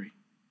chapter 3.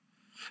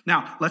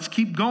 Now, let's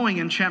keep going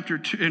in chapter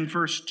 2, in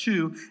verse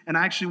 2, and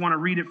I actually want to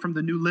read it from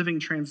the New Living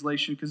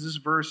Translation because this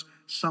verse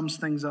sums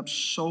things up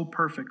so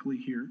perfectly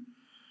here.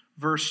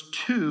 Verse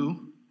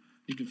 2,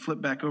 you can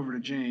flip back over to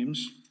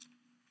James.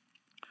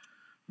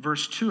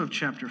 Verse 2 of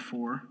chapter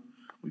 4.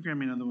 Will you grab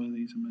me another one of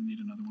these? I'm going to need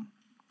another one.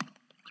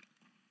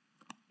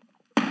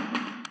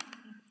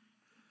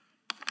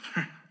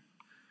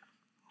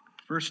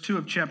 Verse 2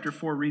 of chapter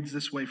 4 reads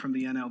this way from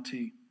the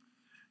NLT.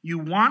 You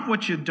want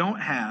what you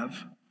don't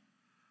have,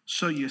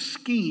 so you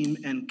scheme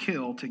and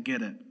kill to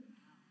get it.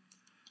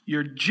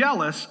 You're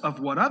jealous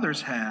of what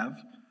others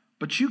have,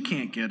 but you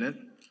can't get it,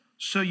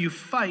 so you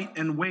fight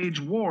and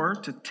wage war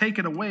to take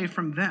it away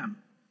from them.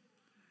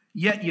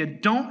 Yet you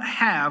don't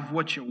have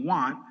what you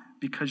want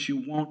because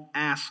you won't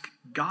ask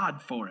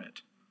God for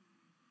it.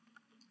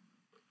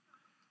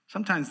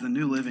 Sometimes the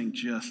New Living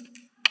it's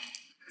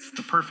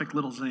the perfect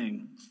little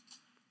zing.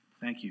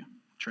 Thank you.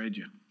 Trade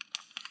you.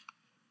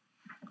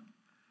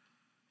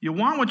 You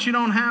want what you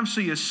don't have,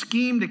 so you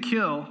scheme and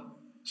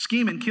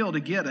kill to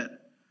get it.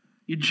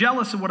 You're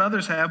jealous of what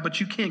others have, but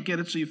you can't get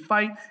it, so you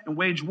fight and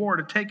wage war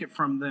to take it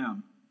from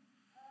them.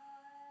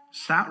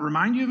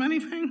 Remind you of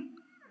anything?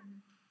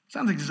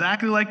 Sounds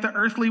exactly like the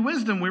earthly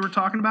wisdom we were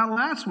talking about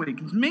last week.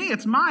 It's me,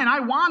 it's mine, I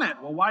want it.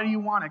 Well, why do you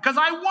want it? Because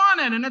I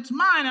want it, and it's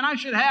mine, and I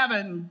should have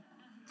it, and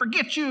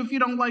forget you if you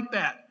don't like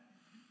that.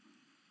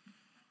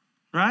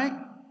 Right?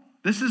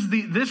 This is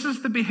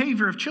the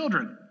behavior of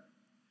children.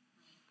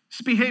 This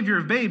is the behavior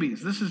of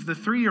babies. This is the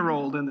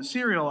 3-year-old in the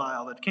cereal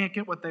aisle that can't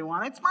get what they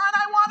want. It's mine,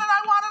 I want it,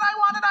 I want it, I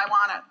want it, I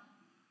want it.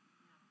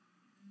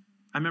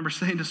 I remember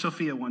saying to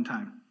Sophia one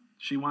time,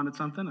 she wanted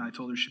something, and I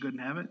told her she couldn't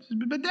have it. She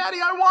said, but Daddy,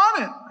 I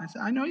want it. I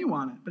said, I know you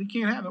want it, but you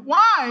can't have it.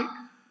 Why?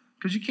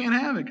 Because you can't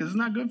have it, because it's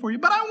not good for you.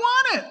 But I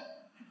want it.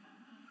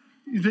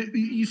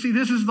 You see,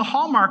 this is the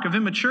hallmark of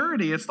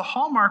immaturity. It's the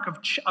hallmark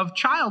of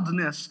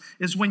childness,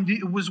 is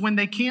when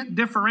they can't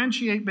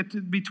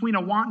differentiate between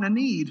a want and a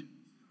need.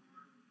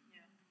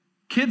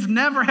 Kids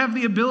never have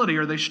the ability,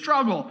 or they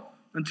struggle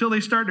until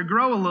they start to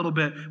grow a little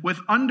bit with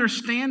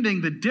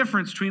understanding the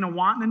difference between a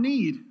want and a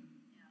need.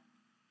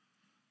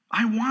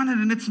 I want it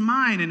and it's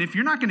mine, and if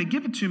you're not going to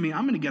give it to me,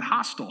 I'm going to get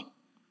hostile.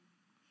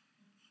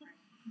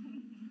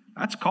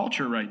 That's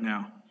culture right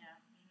now.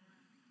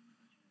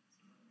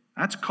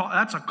 That's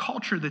a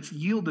culture that's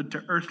yielded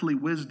to earthly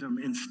wisdom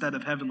instead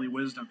of heavenly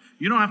wisdom.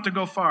 You don't have to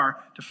go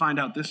far to find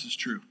out this is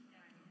true.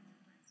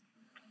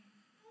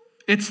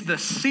 It's the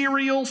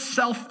serial,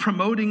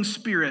 self-promoting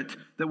spirit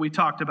that we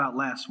talked about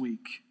last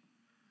week.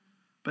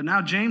 But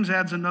now James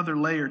adds another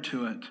layer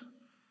to it.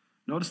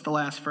 Notice the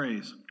last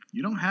phrase.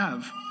 You don't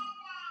have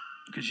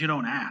because you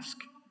don't ask.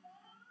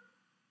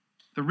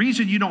 The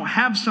reason you don't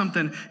have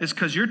something is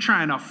because you're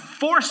trying to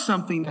force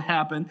something to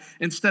happen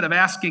instead of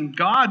asking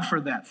God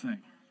for that thing.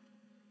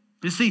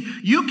 You see,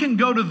 you can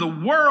go to the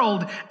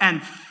world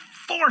and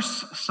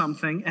force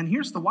something, and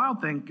here's the wild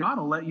thing, God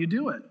will let you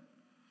do it.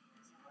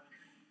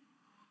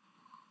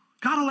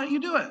 God will let you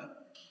do it.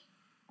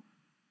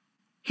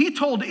 He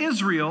told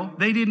Israel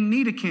they didn't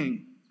need a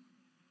king.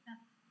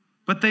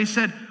 But they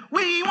said,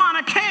 we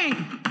want a king.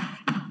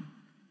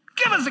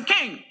 Give us a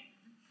king.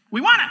 We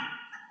want it.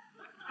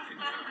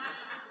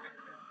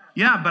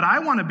 Yeah, but I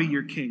want to be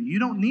your king. You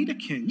don't need a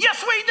king.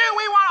 Yes, we do.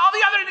 We want all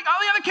the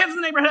other kids in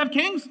the neighborhood have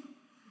kings.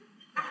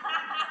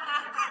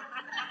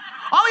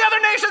 All the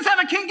other nations have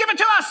a king. Give it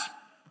to us.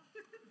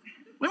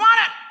 We want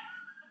it.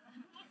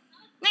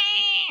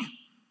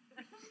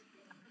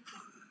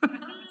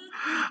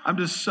 I'm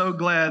just so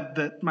glad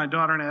that my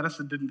daughter and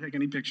Addison didn't take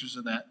any pictures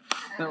of that.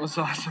 That was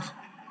awesome.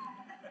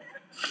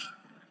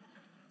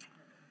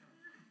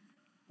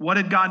 What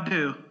did God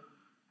do?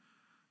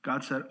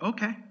 God said,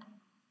 okay,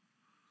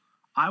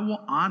 I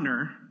will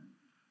honor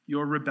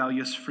your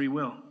rebellious free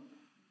will.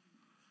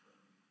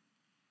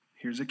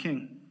 Here's a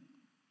king.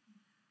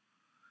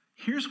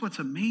 Here's what's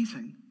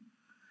amazing,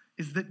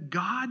 is that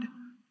God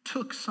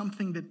took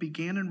something that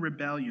began in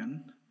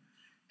rebellion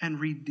and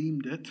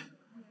redeemed it.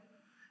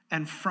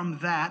 And from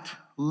that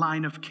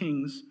line of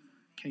kings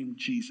came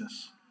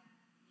Jesus.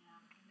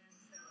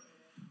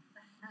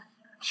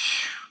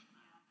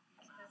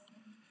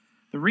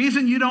 The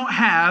reason you don't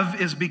have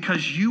is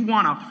because you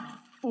want to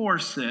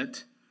force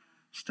it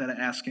instead of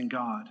asking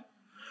God.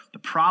 The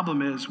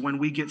problem is when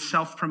we get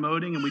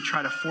self-promoting and we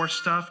try to force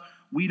stuff,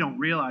 we don't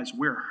realize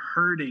we're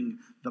hurting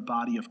the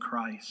body of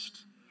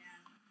Christ.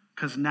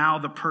 Because now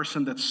the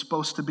person that's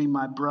supposed to be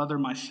my brother,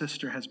 my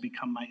sister, has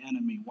become my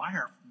enemy. Why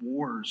are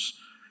wars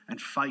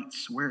and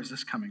fights? Where is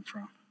this coming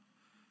from?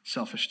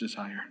 Selfish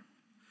desire.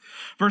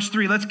 Verse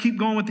 3, let's keep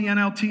going with the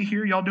NLT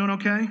here. Y'all doing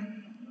okay?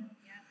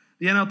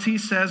 The NLT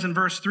says in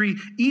verse 3,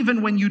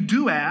 even when you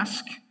do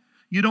ask,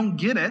 you don't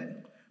get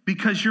it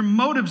because your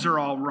motives are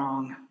all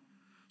wrong.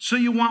 So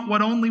you want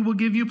what only will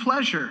give you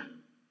pleasure.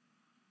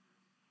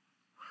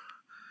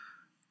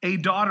 A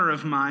daughter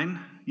of mine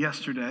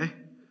yesterday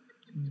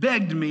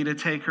begged me to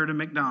take her to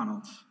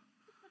McDonald's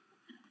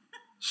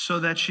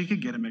so that she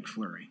could get a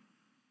McFlurry.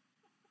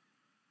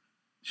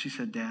 She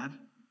said, Dad,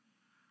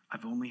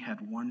 I've only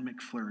had one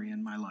McFlurry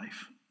in my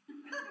life.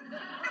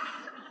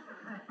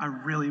 I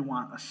really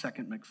want a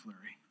second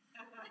McFlurry.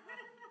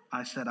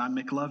 I said, I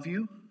McLove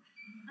you.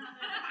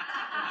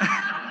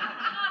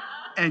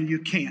 And you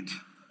can't.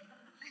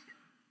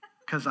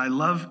 Because I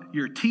love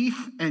your teeth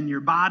and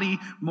your body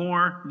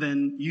more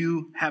than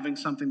you having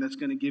something that's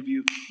going to give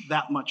you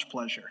that much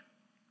pleasure.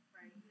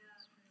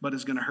 But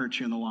is going to hurt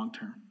you in the long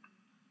term.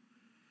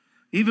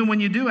 Even when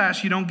you do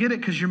ask, you don't get it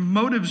because your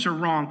motives are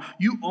wrong.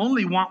 You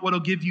only want what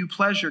will give you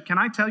pleasure. Can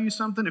I tell you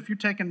something? If you're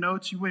taking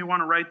notes, you may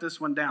want to write this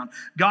one down.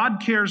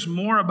 God cares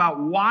more about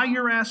why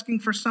you're asking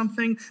for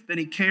something than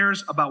he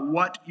cares about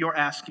what you're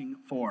asking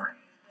for.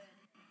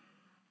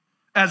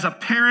 As a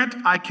parent,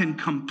 I can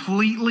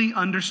completely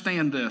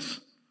understand this.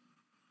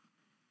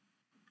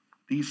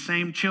 These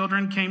same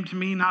children came to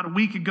me not a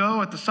week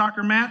ago at the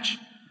soccer match.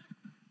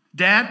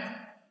 Dad,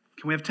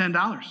 can we have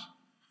 $10?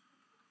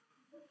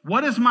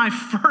 What is my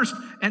first,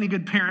 any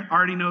good parent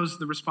already knows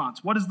the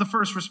response. What is the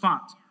first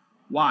response?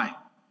 Why?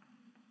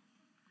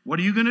 What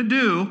are you going to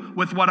do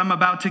with what I'm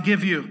about to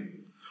give you?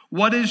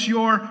 What is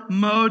your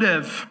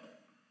motive?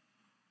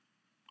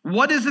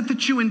 What is it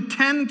that you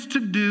intend to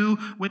do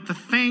with the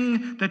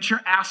thing that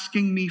you're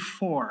asking me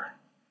for?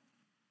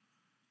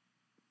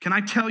 Can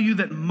I tell you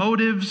that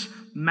motives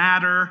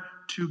matter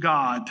to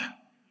God?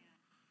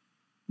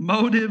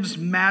 Motives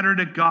matter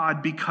to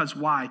God because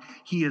why?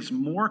 He is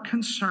more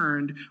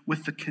concerned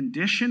with the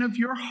condition of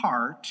your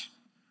heart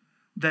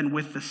than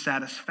with the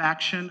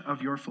satisfaction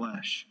of your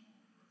flesh.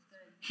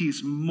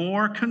 He's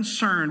more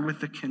concerned with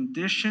the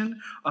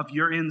condition of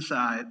your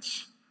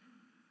insides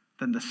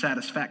than the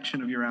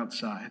satisfaction of your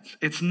outsides.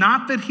 It's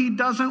not that he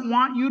doesn't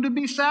want you to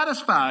be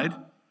satisfied,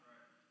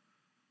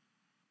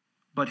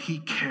 but he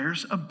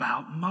cares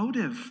about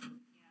motive.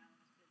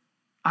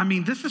 I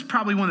mean, this is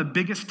probably one of the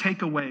biggest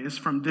takeaways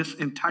from this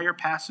entire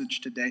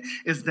passage today,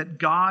 is that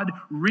God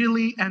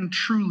really and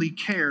truly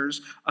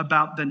cares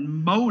about the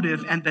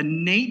motive and the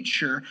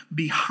nature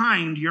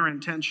behind your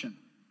intention,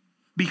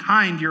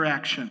 behind your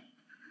action.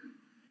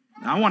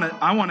 Now,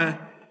 I want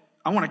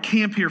to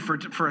camp here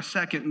for a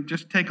second and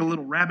just take a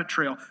little rabbit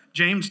trail.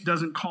 James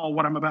doesn't call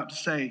what I'm about to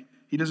say,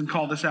 he doesn't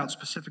call this out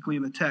specifically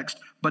in the text,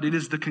 but it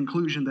is the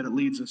conclusion that it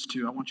leads us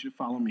to. I want you to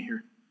follow me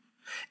here.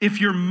 If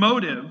your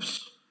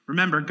motives,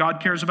 remember,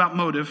 God cares about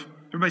motive.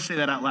 Everybody say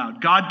that out loud.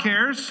 God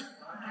cares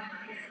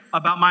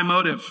about my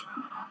motive.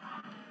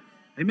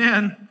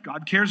 Amen.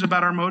 God cares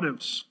about our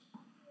motives.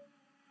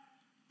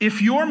 If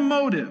your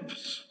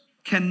motives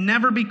can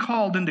never be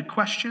called into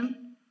question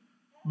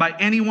by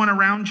anyone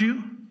around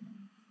you,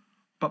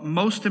 but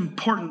most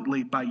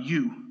importantly by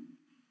you,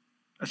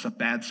 that's a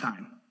bad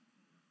sign.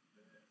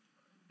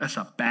 That's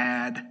a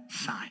bad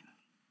sign.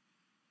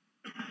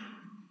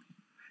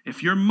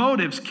 If your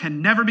motives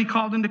can never be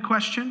called into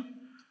question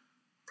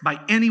by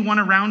anyone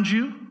around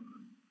you,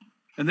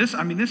 and this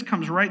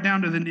comes right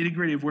down to the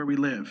nitty-gritty of where we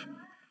live.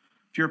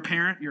 If you're a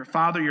parent, you're a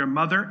father, you're a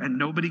mother, and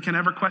nobody can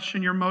ever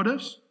question your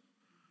motives,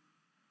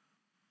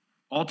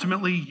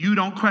 ultimately you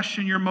don't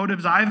question your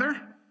motives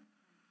either,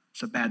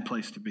 it's a bad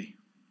place to be.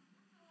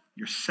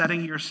 You're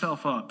setting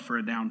yourself up for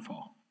a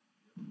downfall.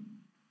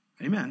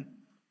 Amen.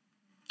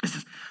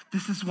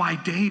 This is why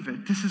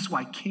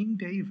King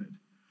David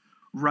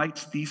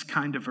writes these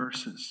kind of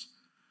verses.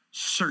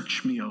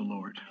 Search me, O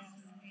Lord.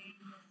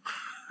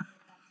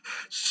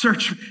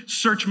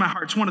 Search my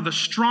heart. It's one of the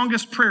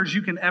strongest prayers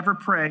you can ever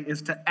pray,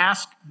 is to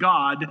ask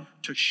God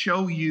to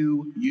show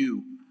you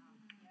you.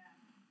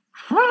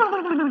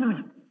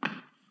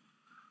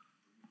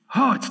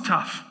 Oh, it's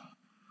tough.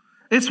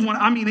 It's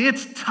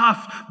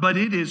tough, but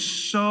it is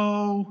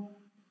so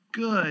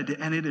good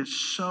and it is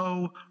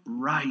so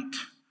right.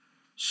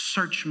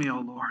 Search me, O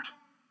Lord.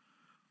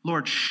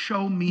 Lord,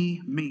 show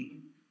me me.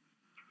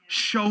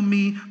 Show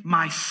me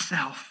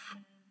myself.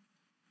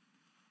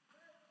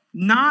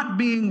 Not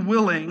being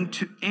willing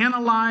to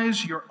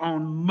analyze your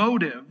own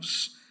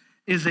motives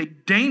is a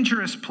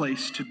dangerous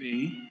place to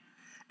be,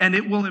 and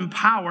it will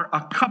empower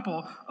a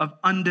couple of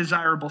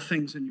undesirable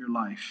things in your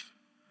life.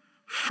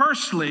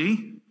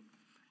 Firstly,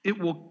 it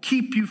will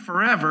keep you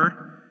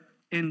forever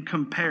in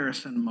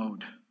comparison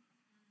mode.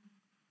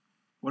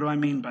 What do I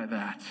mean by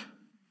that?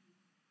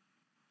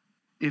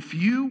 If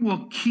you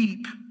will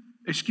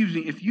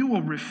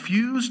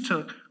refuse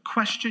to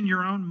question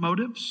your own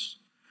motives,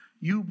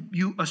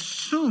 you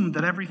assume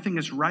that everything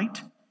is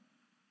right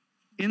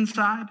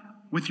inside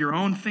with your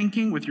own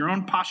thinking, with your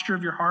own posture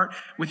of your heart,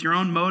 with your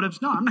own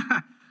motives. No,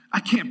 I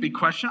can't be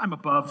questioned. I'm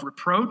above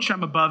reproach.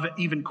 I'm above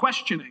even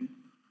questioning.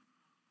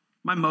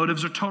 My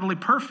motives are totally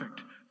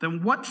perfect.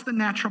 Then what's the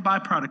natural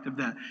byproduct of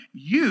that?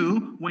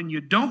 You, when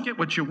you don't get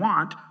what you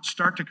want,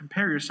 start to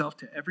compare yourself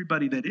to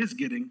everybody that is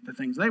getting the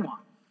things they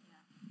want.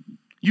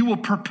 You will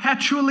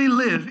perpetually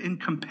live in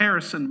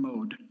comparison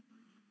mode.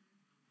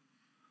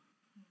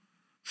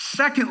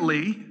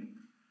 Secondly,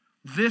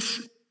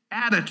 this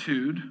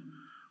attitude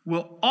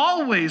will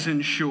always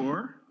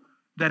ensure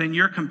that in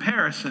your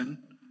comparison,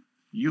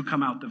 you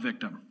come out the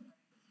victim.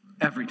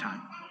 Every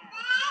time.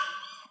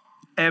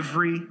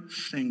 Every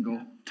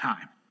single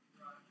time.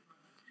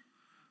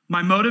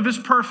 My motive is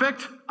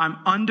perfect. I'm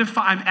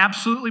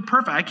absolutely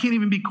perfect. I can't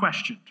even be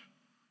questioned.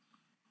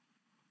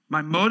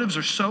 My motives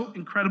are so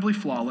incredibly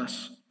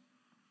flawless.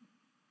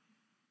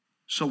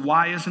 So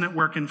why isn't it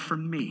working for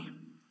me?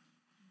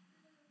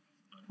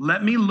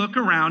 Let me look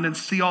around and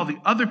see all the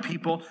other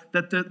people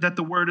that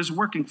the word is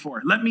working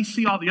for. Let me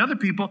see all the other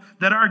people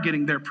that are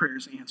getting their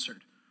prayers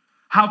answered.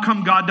 How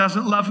come God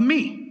doesn't love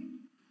me?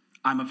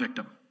 I'm a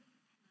victim.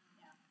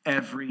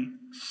 Every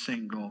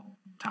single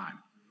time.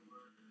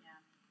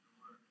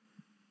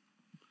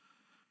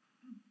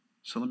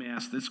 So let me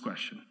ask this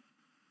question.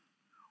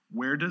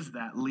 Where does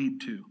that lead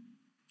to?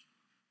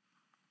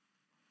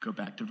 Go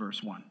back to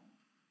verse 1.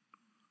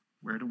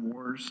 Where do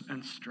wars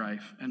and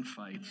strife and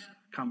fights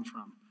come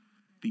from?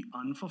 The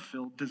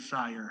unfulfilled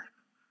desire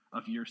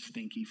of your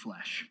stinky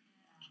flesh.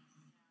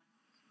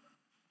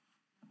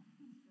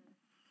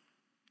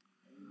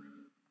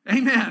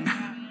 Amen.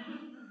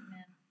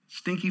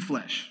 Stinky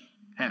flesh.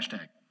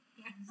 Hashtag.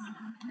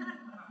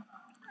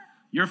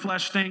 Your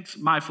flesh stinks,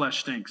 my flesh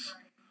stinks.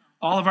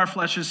 All of our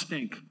fleshes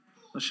stink.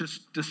 Let's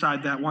just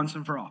decide that once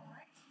and for all.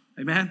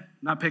 Amen?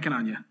 Not picking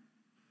on you.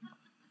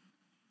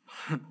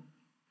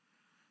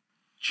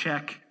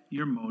 Check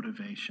your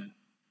motivation.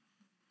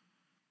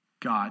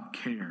 God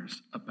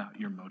cares about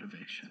your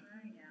motivation.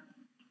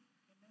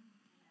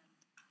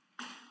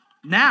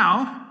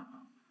 Now,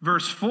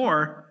 verse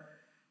 4,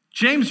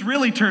 James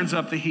really turns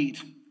up the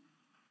heat.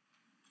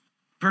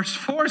 Verse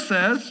 4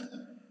 says,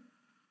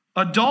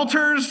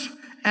 adulterers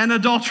and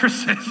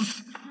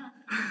adulteresses.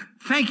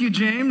 Thank you,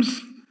 James,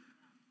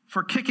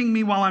 for kicking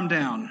me while I'm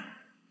down.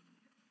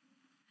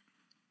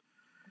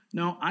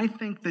 No, I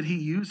think that he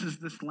uses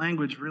this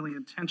language really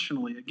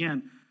intentionally.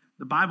 Again,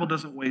 the Bible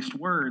doesn't waste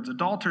words.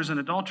 Adulterers and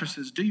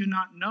adulteresses, do you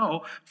not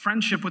know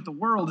friendship with the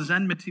world is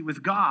enmity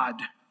with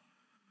God?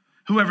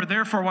 Whoever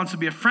therefore wants to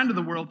be a friend of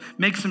the world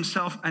makes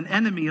himself an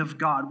enemy of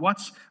God.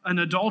 What's an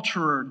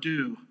adulterer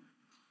do?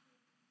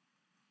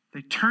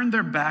 They turn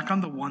their back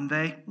on the one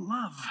they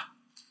love.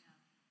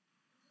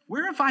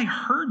 Where have I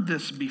heard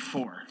this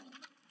before?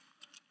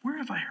 Where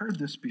have I heard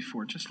this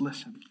before? Just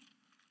listen.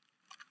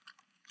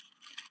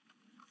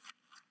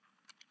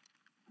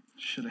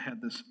 Should have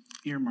had this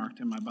earmarked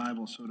in my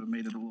Bible so it would have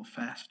made it a little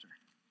faster.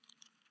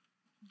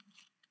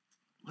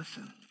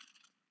 Listen.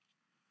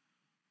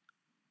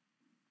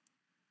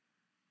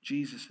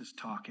 Jesus is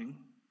talking.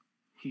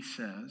 He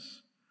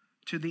says,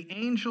 to the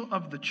angel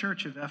of the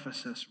church of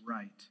Ephesus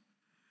write,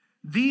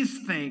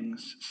 these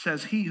things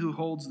says he who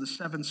holds the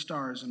 7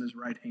 stars in his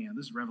right hand.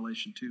 This is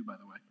Revelation 2, by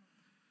the way.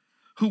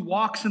 Who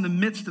walks in the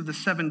midst of the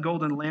 7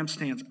 golden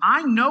lampstands.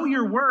 I know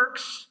your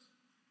works.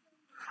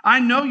 I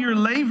know your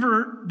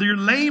labor,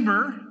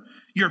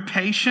 your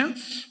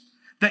patience,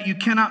 that you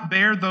cannot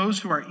bear those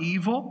who are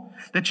evil,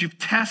 that you've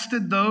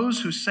tested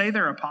those who say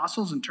they're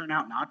apostles and turn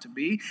out not to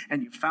be,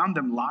 and you found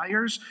them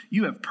liars.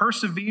 You have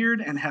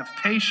persevered and have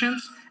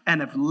patience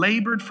and have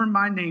labored for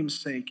my name's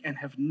sake and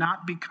have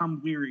not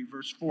become weary.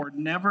 Verse 4,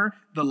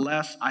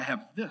 nevertheless, I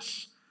have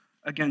this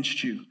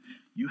against you.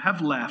 You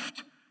have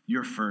left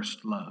your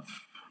first love.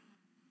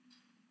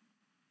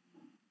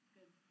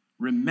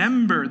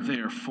 Remember,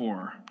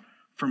 therefore,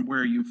 from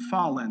where you've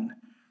fallen,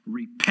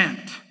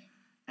 repent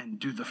and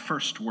do the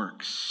first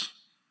works.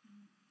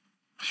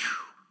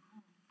 Whew.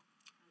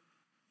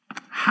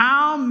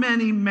 How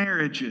many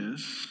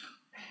marriages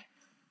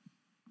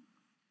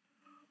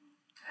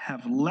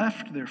have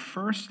left their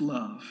first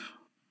love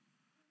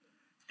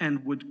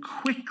and would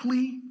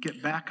quickly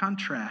get back on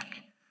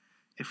track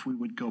if we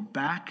would go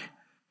back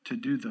to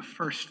do the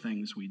first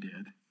things we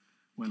did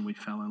when we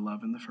fell in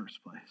love in the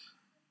first place?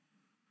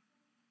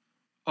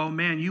 Oh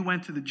man, you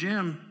went to the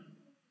gym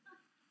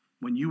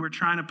when you were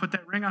trying to put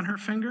that ring on her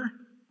finger.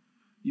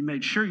 You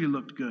made sure you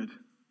looked good.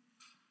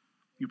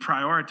 You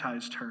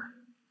prioritized her.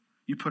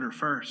 You put her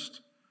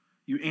first.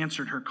 You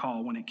answered her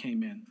call when it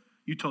came in.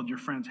 You told your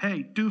friends,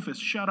 hey, doofus,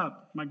 shut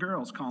up. My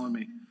girl's calling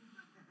me.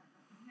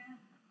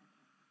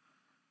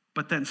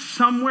 But then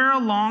somewhere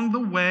along the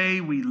way,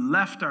 we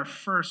left our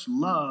first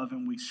love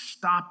and we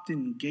stopped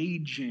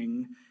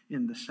engaging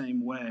in the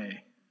same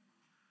way.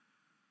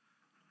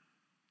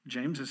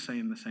 James is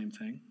saying the same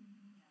thing.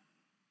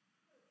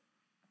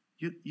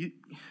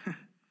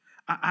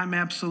 I'm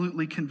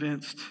absolutely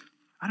convinced.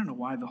 I don't know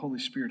why the Holy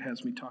Spirit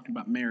has me talking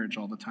about marriage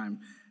all the time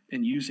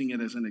and using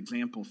it as an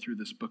example through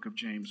this book of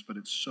James, but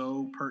it's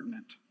so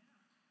pertinent.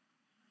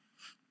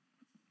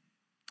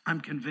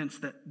 I'm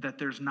convinced that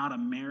there's not a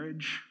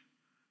marriage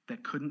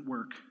that couldn't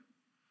work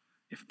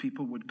if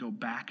people would go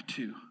back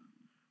to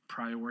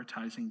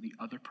prioritizing the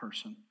other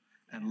person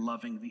and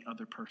loving the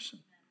other person.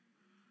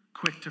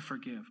 Quick to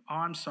forgive. Oh,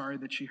 I'm sorry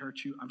that she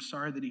hurt you. I'm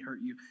sorry that he hurt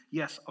you.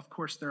 Yes, of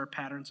course, there are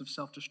patterns of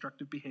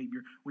self-destructive behavior.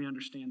 We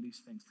understand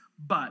these things.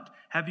 But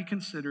have you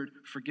considered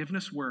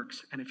forgiveness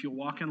works, and if you'll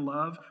walk in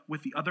love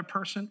with the other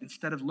person,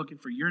 instead of looking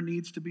for your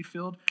needs to be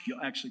filled,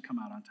 you'll actually come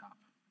out on top.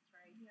 That's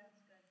right. Yeah,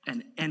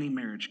 that's good. And any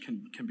marriage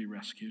can be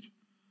rescued.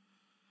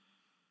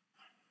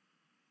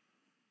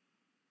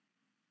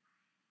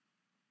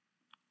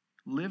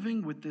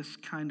 Living with this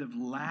kind of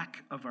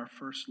lack of our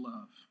first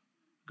love.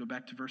 Go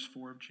back to verse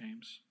 4 of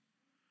James.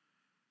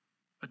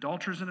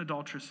 Adulterers and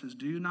adulteresses,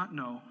 do you not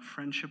know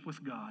friendship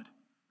with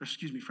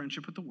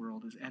the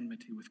world is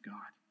enmity with God?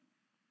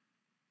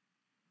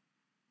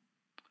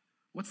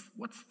 What's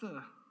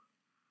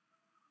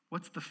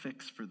the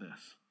fix for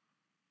this?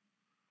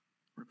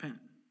 Repent.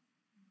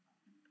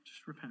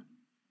 Just repent.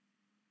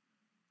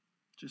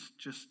 Just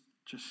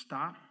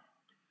stop.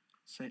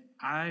 Say,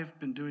 I've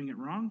been doing it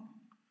wrong.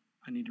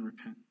 I need to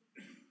repent.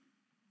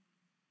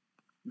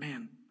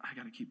 Man, I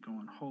got to keep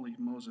going. Holy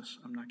Moses,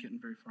 I'm not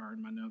getting very far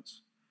in my notes.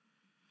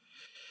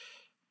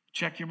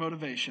 Check your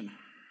motivation.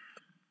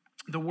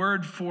 The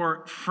word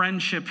for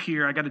friendship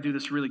here, I got to do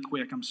this really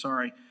quick, I'm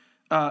sorry.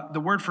 The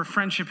word for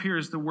friendship here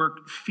is the word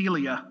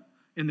philia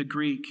in the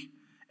Greek,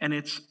 and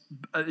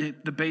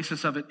the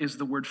basis of it is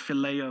the word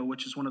phileo,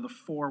 which is one of the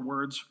 4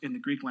 words in the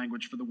Greek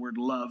language for the word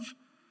love.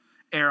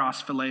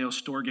 Eros, phileo,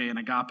 storge, and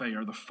agape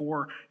are the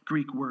 4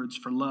 Greek words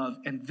for love,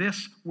 and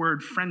this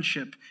word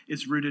friendship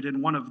is rooted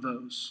in one of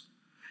those.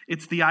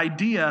 It's the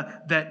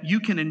idea that you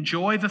can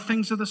enjoy the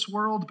things of this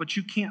world, but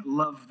you can't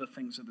love the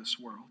things of this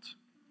world.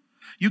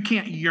 You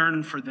can't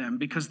yearn for them,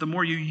 because the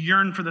more you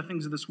yearn for the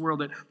things of this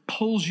world, it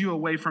pulls you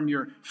away from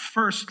your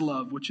first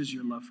love, which is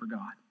your love for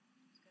God.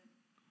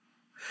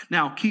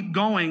 Now, keep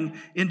going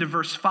into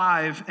verse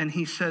 5, and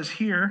he says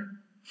here,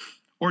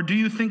 or do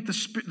you think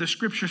the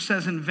scripture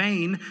says in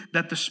vain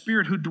that the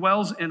Spirit who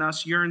dwells in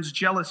us yearns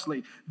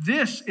jealously?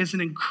 This is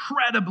an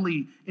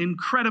incredibly,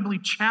 incredibly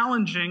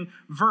challenging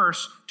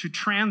verse to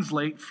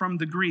translate from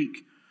the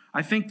Greek.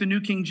 I think the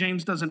New King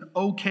James does an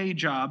okay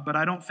job, but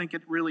I don't think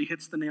it really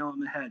hits the nail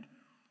on the head.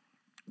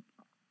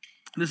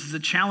 This is a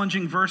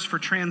challenging verse for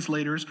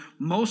translators,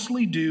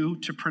 mostly due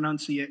to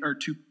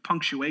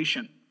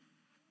punctuation.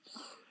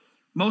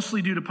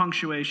 Mostly due to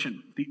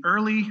punctuation. The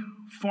early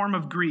form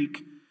of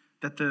Greek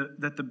that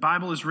the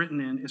Bible is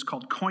written in is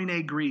called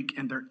Koine Greek,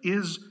 and there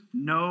is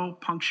no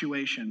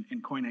punctuation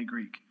in Koine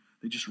Greek.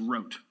 They just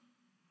wrote.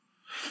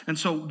 And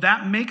so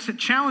that makes it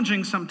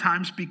challenging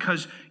sometimes,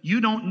 because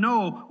you don't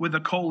know with a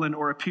colon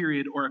or a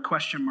period or a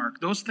question mark.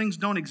 Those things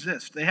don't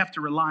exist. They have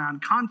to rely on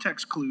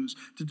context clues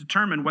to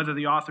determine whether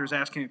the author is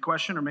asking a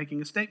question or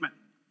making a statement.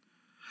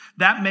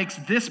 That makes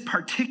this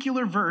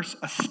particular verse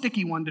a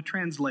sticky one to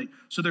translate.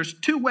 So there's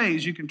two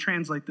ways you can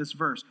translate this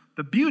verse.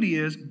 The beauty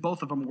is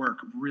both of them work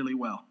really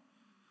well.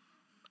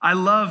 I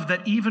love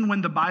that even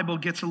when the Bible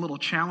gets a little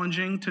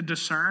challenging to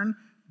discern,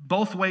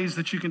 both ways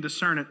that you can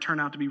discern it turn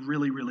out to be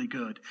really, really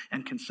good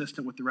and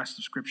consistent with the rest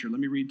of Scripture.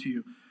 Let me read to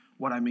you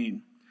what I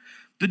mean.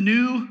 The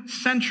New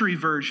Century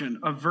Version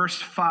of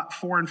verse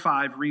 4 and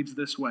 5 reads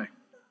this way.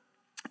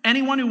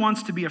 Anyone who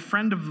wants to be a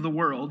friend of the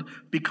world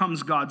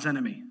becomes God's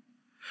enemy.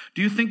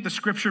 Do you think the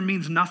Scripture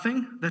means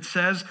nothing that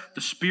says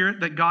the Spirit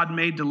that God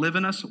made to live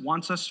in us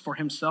wants us for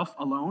himself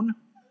alone?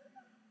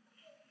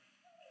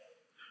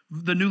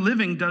 The New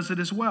Living does it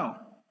as well.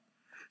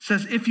 It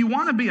says, if you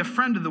want to be a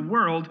friend of the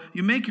world,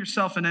 you make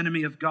yourself an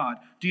enemy of God.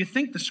 Do you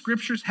think the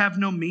Scriptures have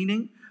no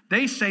meaning?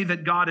 They say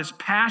that God is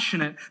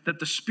passionate, that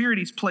the Spirit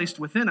he's placed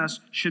within us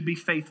should be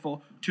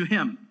faithful to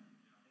him.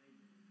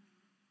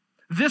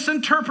 This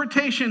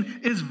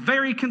interpretation is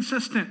very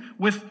consistent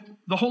with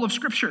the whole of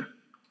Scripture.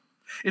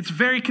 It's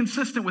very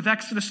consistent with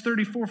Exodus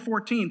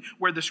 34:14,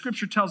 where the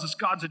Scripture tells us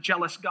God's a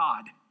jealous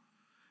God,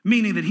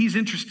 meaning that he's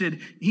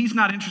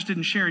not interested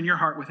in sharing your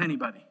heart with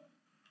anybody.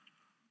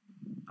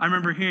 I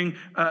remember hearing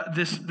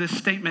this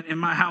statement in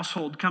my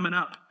household coming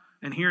up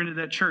and hearing it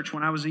at church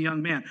when I was a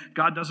young man.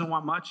 God doesn't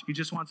want much. He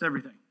just wants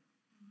everything.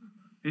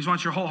 He just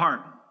wants your whole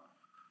heart.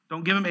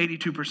 Don't give him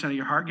 82% of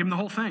your heart. Give him the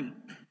whole thing.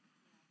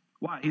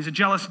 Why? He's a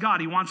jealous God.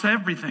 He wants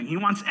everything. He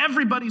wants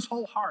everybody's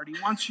whole heart. He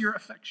wants your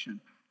affection.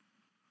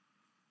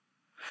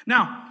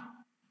 Now,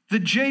 the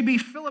J.B.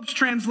 Phillips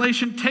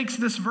translation takes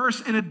this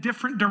verse in a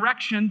different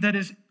direction that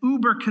is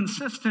uber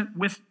consistent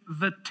with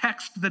the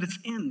text that it's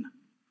in.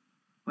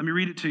 Let me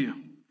read it to you.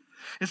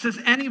 It says,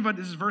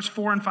 this is verse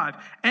 4 and 5.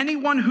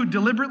 Anyone who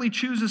deliberately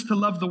chooses to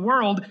love the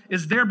world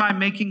is thereby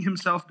making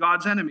himself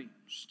God's enemy.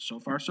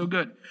 So far, so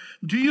good.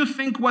 Do you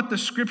think what the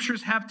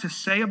Scriptures have to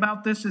say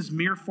about this is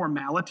mere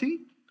formality?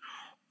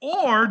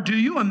 Or do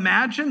you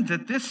imagine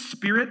that this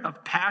spirit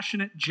of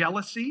passionate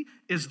jealousy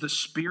is the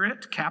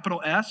Spirit,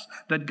 capital S,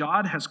 that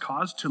God has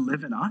caused to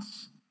live in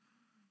us?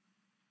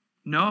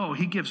 No,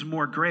 he gives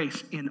more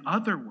grace. In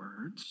other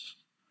words,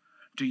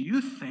 do you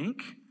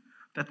think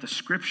that the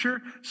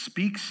Scripture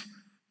speaks,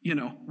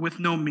 with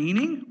no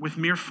meaning, with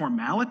mere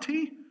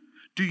formality?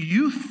 Do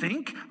you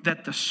think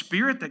that the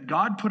Spirit that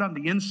God put on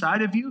the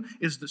inside of you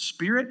is the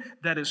Spirit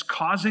that is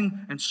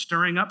causing and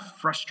stirring up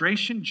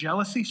frustration,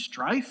 jealousy,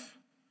 strife?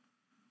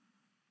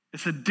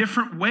 It's a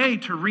different way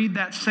to read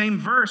that same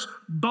verse.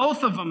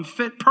 Both of them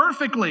fit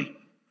perfectly.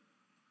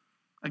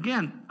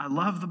 Again, I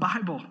love the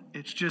Bible.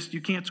 It's just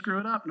you can't screw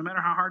it up no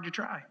matter how hard you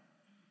try.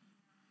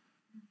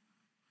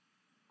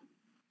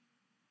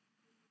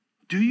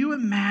 Do you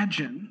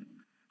imagine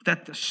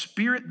that this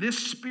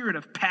spirit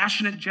of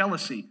passionate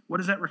jealousy, what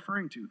is that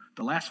referring to?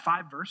 The last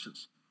 5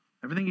 verses.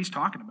 Everything he's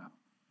talking about.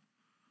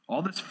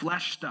 All this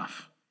flesh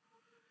stuff.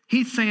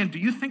 He's saying, do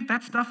you think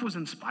that stuff was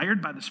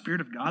inspired by the Spirit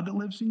of God that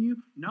lives in you?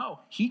 No,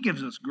 he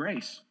gives us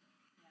grace.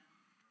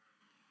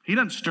 He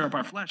doesn't stir up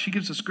our flesh. He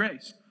gives us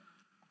grace.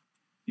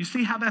 You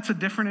see how that's a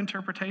different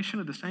interpretation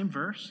of the same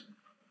verse?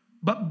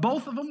 But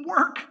both of them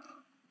work.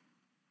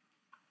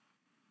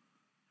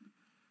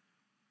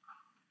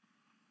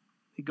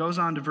 He goes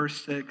on to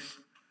verse 6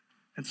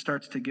 and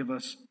starts to give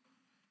us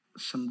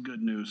some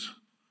good news.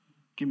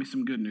 Give me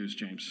some good news,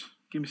 James.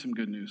 Give me some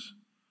good news.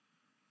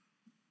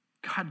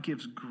 God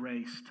gives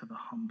grace to the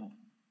humble.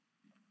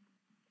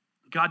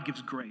 God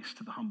gives grace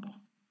to the humble.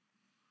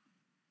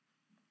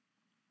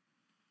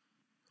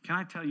 Can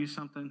I tell you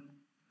something?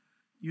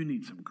 You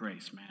need some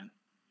grace, man.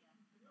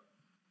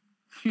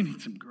 You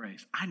need some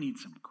grace. I need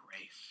some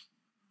grace.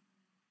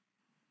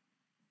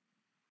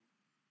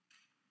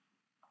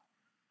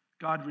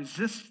 God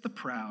resists the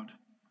proud,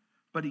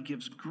 but he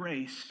gives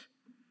grace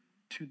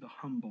to the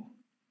humble.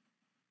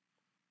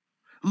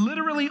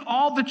 Literally,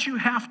 all that you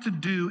have to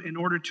do in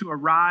order to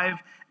arrive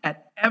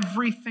at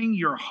everything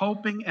you're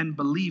hoping and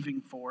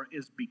believing for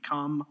is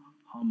become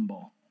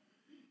humble.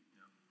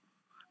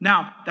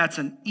 Now, that's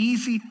an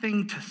easy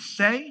thing to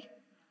say,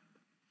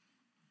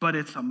 but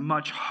it's a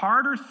much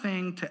harder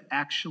thing to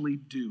actually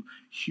do.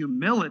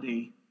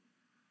 Humility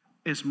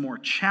is more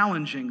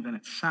challenging than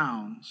it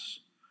sounds,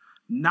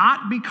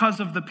 not because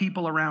of the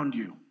people around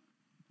you.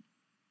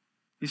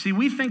 You see,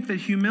 we think that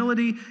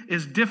humility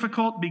is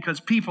difficult because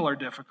people are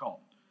difficult.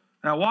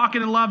 Now,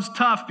 walking in love's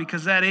tough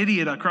because that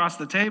idiot across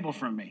the table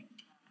from me.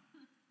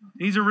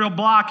 He's a real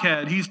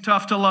blockhead. He's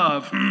tough to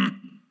love.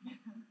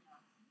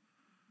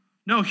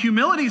 No,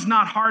 humility is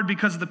not hard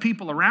because of the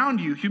people around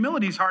you.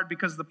 Humility is hard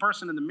because of the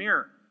person in the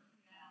mirror.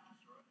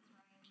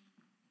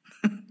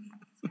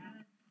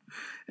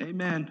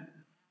 Amen.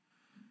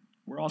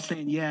 We're all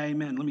saying, yeah,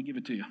 amen. Let me give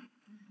it to you.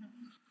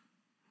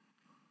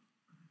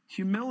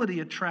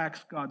 Humility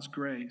attracts God's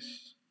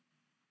grace.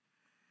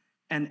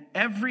 And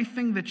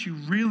everything that you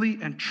really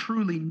and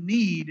truly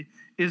need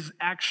is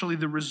actually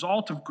the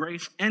result of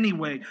grace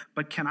anyway.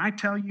 But can I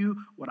tell you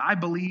what I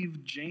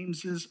believe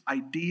James's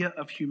idea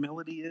of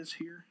humility is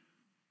here?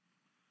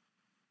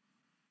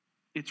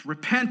 It's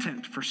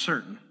repentant for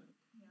certain.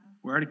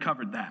 We already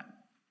covered that.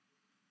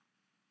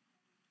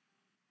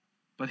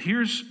 But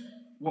here's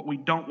what we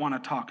don't want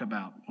to talk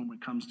about when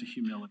it comes to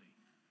humility.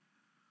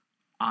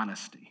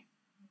 Honesty.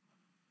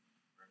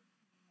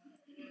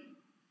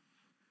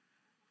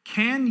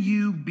 Can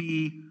you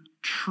be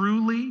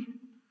truly,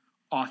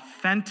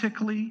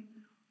 authentically,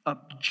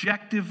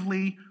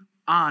 objectively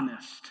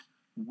honest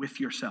with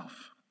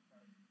yourself?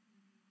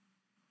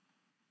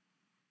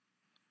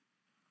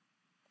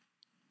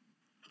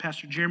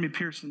 Pastor Jeremy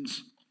Pearson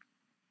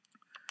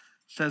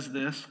says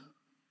this.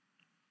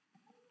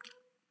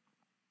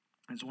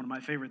 It's one of my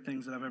favorite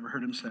things that I've ever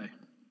heard him say.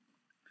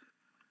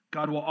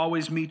 God will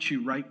always meet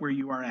you right where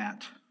you are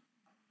at,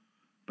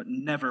 but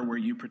never where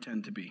you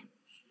pretend to be.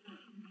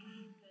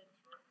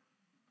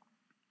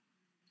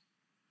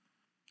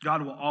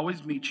 God will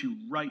always meet you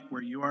right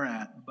where you are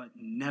at, but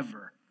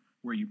never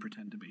where you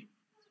pretend to be.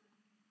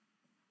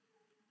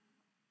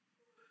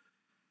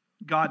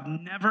 God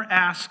never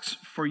asks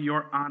for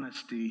your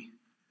honesty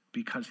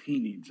because he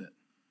needs it.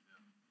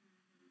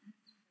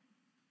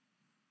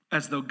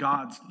 As though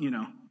God's,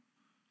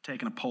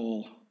 taking a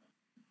poll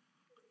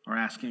or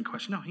asking a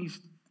question. No,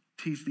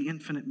 he's the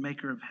infinite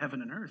maker of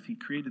heaven and earth. He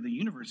created the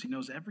universe. He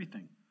knows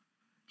everything.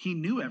 He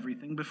knew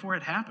everything before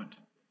it happened.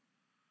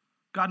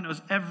 God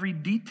knows every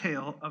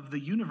detail of the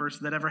universe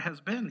that ever has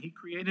been. He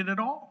created it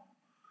all.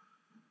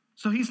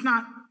 So he's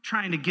not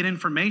trying to get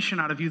information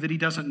out of you that he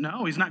doesn't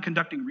know. He's not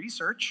conducting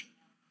research.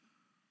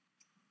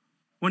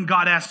 When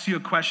God asks you a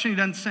question, he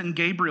doesn't send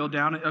Gabriel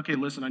down. Okay,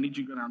 listen, I need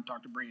you to go down and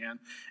talk to Brianne,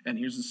 and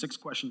here's the 6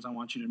 questions I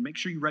want you to make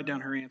sure you write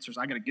down her answers.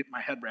 I got to get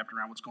my head wrapped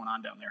around what's going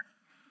on down there.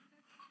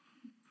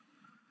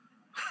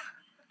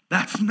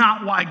 That's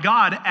not why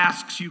God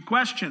asks you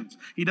questions.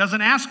 He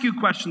doesn't ask you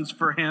questions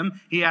for him.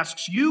 He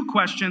asks you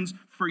questions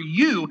for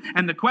you.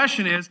 And the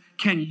question is,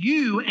 can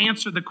you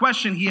answer the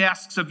question he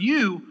asks of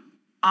you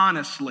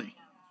honestly?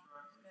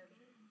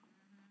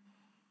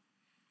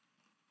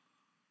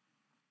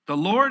 The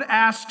Lord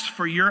asks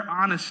for your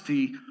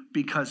honesty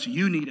because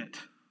you need it.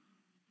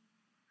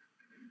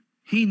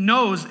 He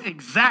knows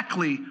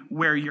exactly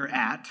where you're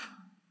at.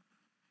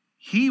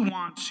 He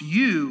wants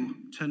you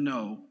to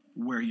know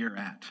where you're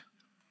at.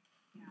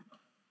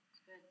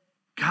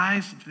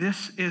 Guys,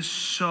 this is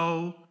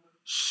so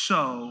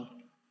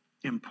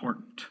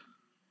important.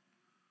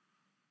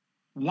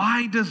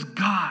 Why does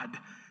God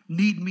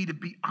need me to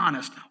be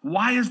honest?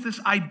 Why is this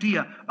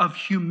idea of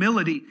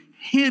humility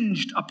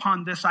hinged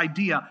upon this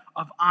idea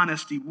of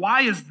honesty?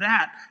 Why is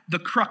that the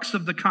crux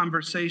of the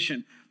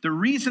conversation? The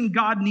reason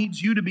God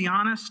needs you to be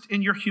honest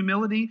in your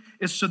humility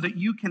is so that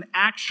you can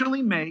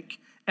actually make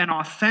an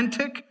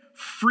authentic,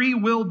 free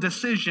will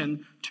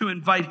decision to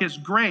invite his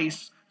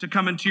grace to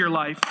come into your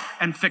life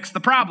and fix the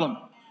problem.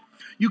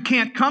 You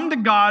can't come to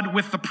God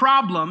with the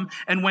problem,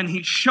 and when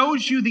he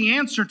shows you the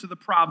answer to the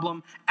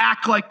problem,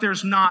 act like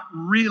there's not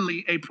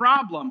really a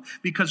problem.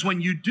 Because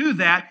when you do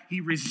that, he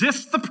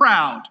resists the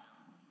proud.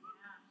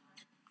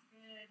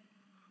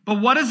 But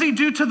what does he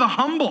do to the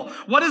humble?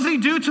 What does he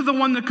do to the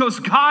one that goes,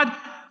 God,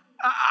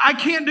 I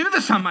can't do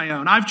this on my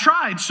own. I've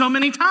tried so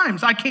many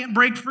times. I can't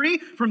break free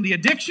from the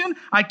addiction.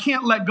 I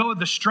can't let go of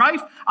the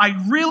strife.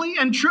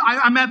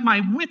 I'm at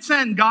my wit's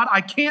end, God.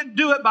 I can't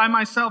do it by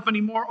myself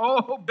anymore.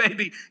 Oh,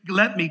 baby,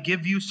 let me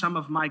give you some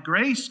of my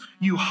grace,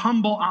 you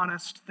humble,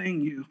 honest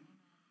thing, you.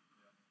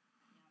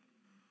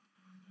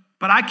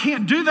 But I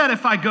can't do that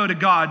if I go to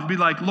God and be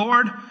like,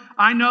 Lord,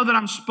 I know that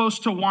I'm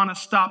supposed to want to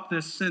stop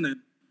this sinning.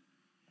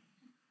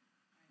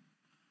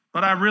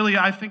 But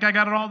I think I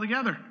got it all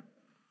together.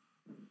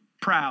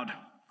 Proud,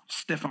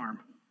 stiff arm.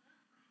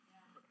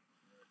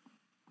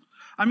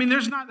 I mean,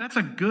 that's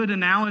a good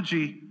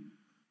analogy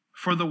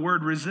for the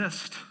word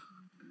resist.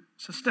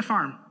 It's a stiff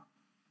arm.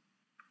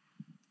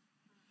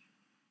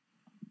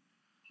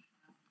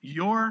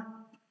 Your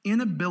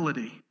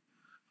inability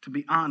to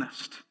be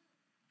honest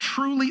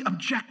truly,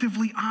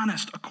 objectively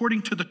honest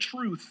according to the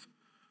truth.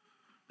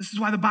 This is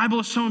why the Bible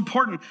is so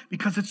important,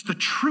 because it's the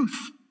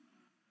truth.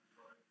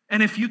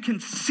 And if you can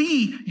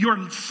see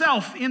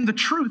yourself in the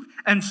truth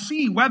and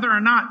see whether or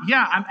not,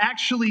 yeah, I'm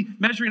actually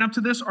measuring up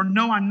to this, or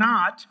no, I'm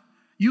not,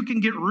 you can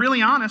get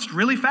really honest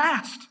really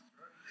fast.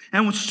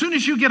 And as soon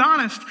as you get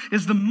honest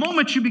is the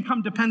moment you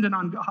become dependent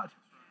on God.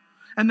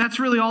 And that's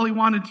really all he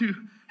wanted to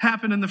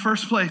happen in the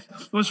first place,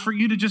 was for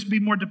you to just be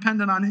more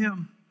dependent on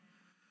him.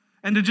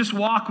 And to just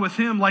walk with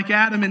him like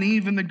Adam and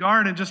Eve in the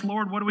garden. Just,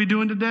 Lord, what are we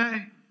doing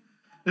today?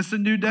 This is a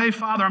new day,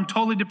 Father. I'm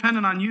totally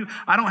dependent on you.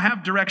 I don't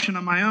have direction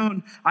on my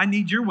own. I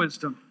need your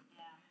wisdom.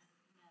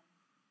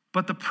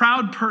 But the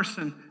proud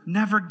person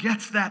never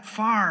gets that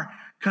far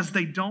because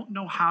they don't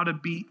know how to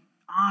be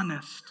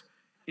honest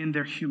in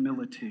their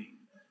humility.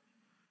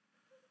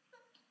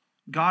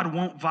 God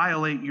won't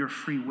violate your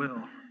free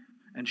will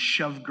and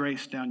shove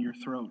grace down your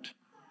throat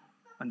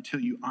until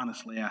you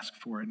honestly ask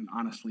for it and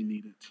honestly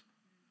need it.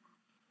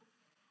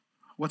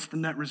 What's the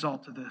net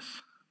result of this?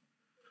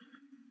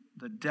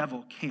 The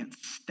devil can't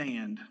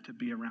stand to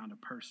be around a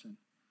person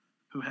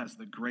who has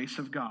the grace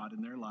of God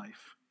in their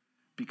life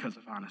because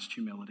of honest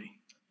humility.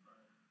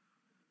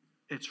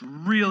 It's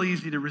real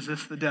easy to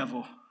resist the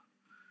devil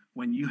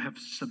when you have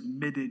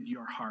submitted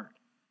your heart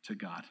to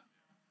God.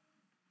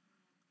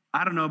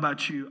 I don't know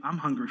about you, I'm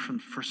hungry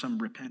for some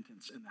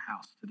repentance in the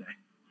house today.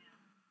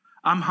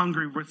 I'm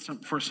hungry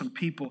for some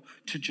people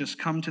to just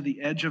come to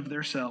the edge of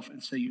their self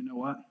and say, you know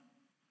what?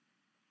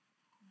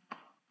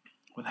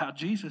 Without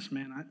Jesus,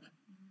 man,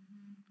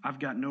 I've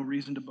got no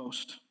reason to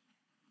boast.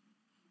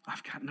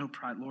 I've got no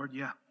pride. Lord,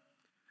 yeah.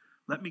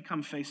 Let me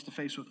come face to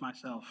face with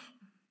myself.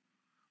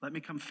 Let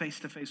me come face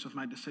to face with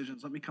my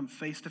decisions. Let me come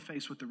face to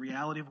face with the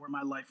reality of where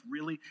my life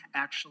really,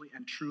 actually,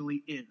 and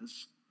truly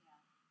is.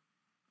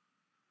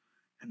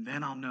 And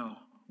then I'll know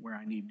where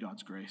I need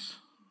God's grace.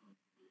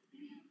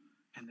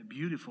 And the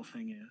beautiful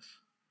thing is,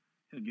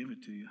 he'll give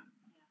it to you.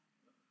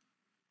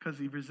 Because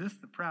he resists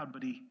the proud,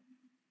 but he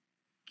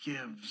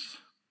gives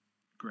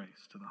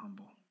grace to the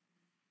humble.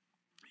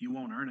 You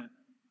won't earn it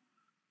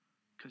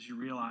because you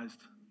realized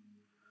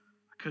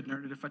I couldn't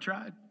earn it if I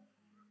tried.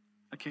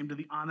 I came to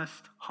the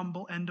honest,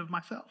 humble end of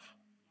myself.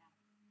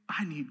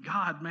 I need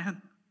God,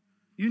 man.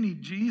 You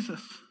need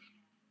Jesus.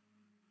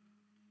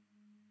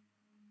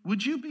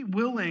 Would you be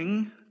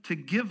willing to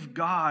give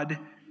God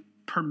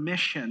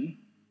permission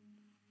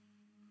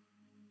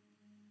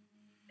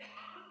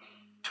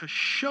to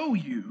show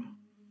you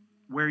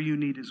where you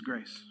need his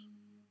grace?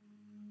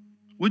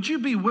 Would you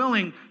be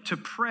willing to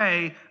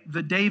pray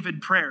the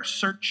David prayer,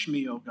 search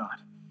me, O God?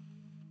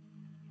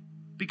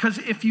 Because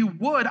if you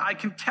would, I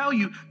can tell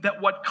you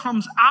that what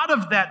comes out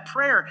of that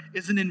prayer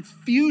is an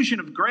infusion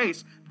of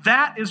grace.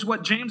 That is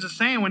what James is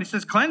saying when he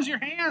says, cleanse your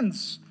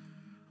hands.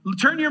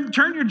 Turn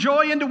your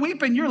joy into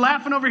weeping. You're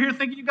laughing over here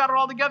thinking you got it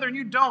all together and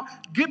you don't.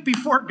 Get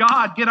before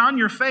God. Get on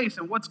your face.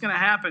 And what's going to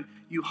happen?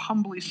 You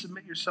humbly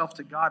submit yourself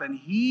to God and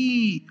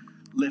he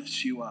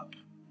lifts you up.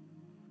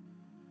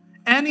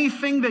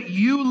 Anything that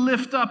you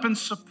lift up and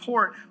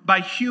support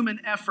by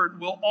human effort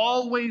will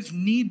always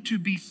need to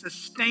be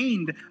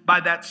sustained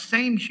by that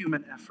same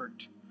human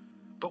effort.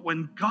 But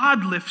when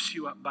God lifts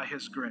you up by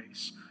his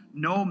grace,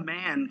 no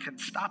man can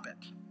stop it.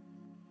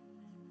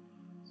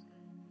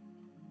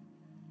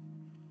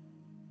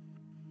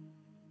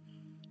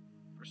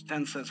 Verse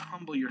 10 says,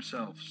 humble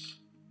yourselves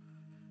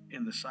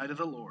in the sight of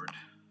the Lord,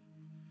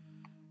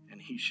 and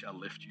he shall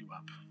lift you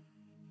up.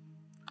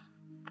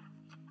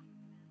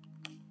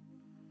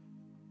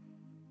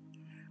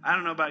 I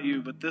don't know about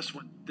you, but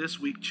this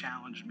week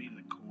challenged me to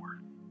the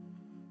core.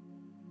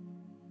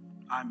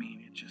 I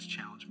mean, it just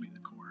challenged me to the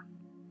core.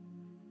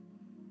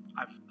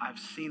 I've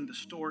seen the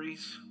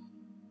stories,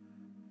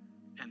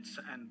 and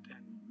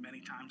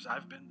many times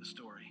I've been the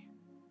story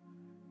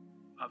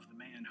of the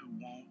man who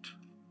won't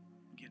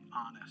get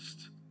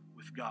honest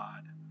with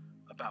God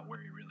about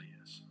where he really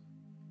is.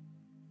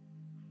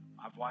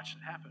 I've watched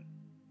it happen.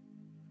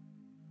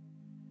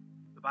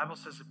 The Bible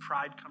says that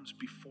pride comes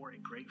before a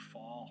great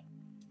fall.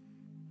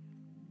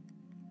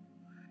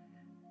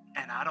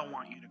 And I don't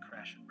want you to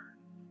crash and burn.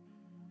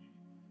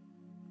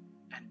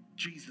 And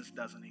Jesus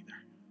doesn't either.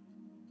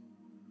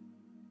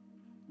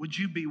 Would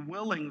you be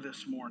willing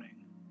this morning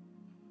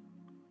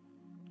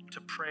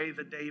to pray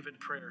the David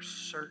prayer,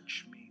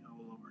 search me,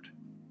 O Lord?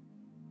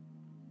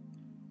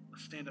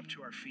 Let's stand up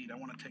to our feet. I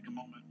want to take a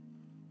moment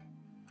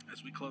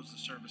as we close the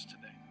service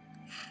today.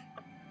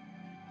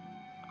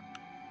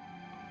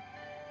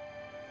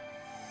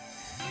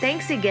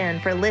 Thanks again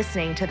for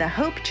listening to the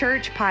Hope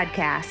Church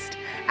podcast.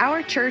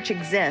 Our church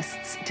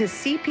exists to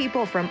see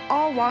people from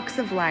all walks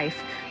of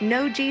life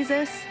know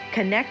Jesus,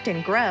 connect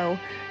and grow,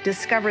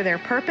 discover their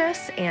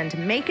purpose, and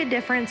make a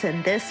difference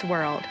in this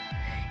world.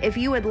 If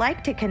you would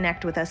like to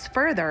connect with us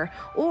further,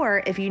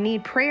 or if you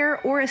need prayer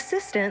or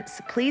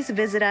assistance, please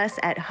visit us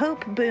at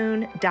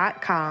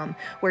hopeboone.com,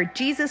 where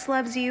Jesus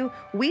loves you,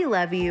 we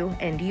love you,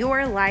 and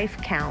your life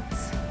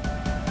counts.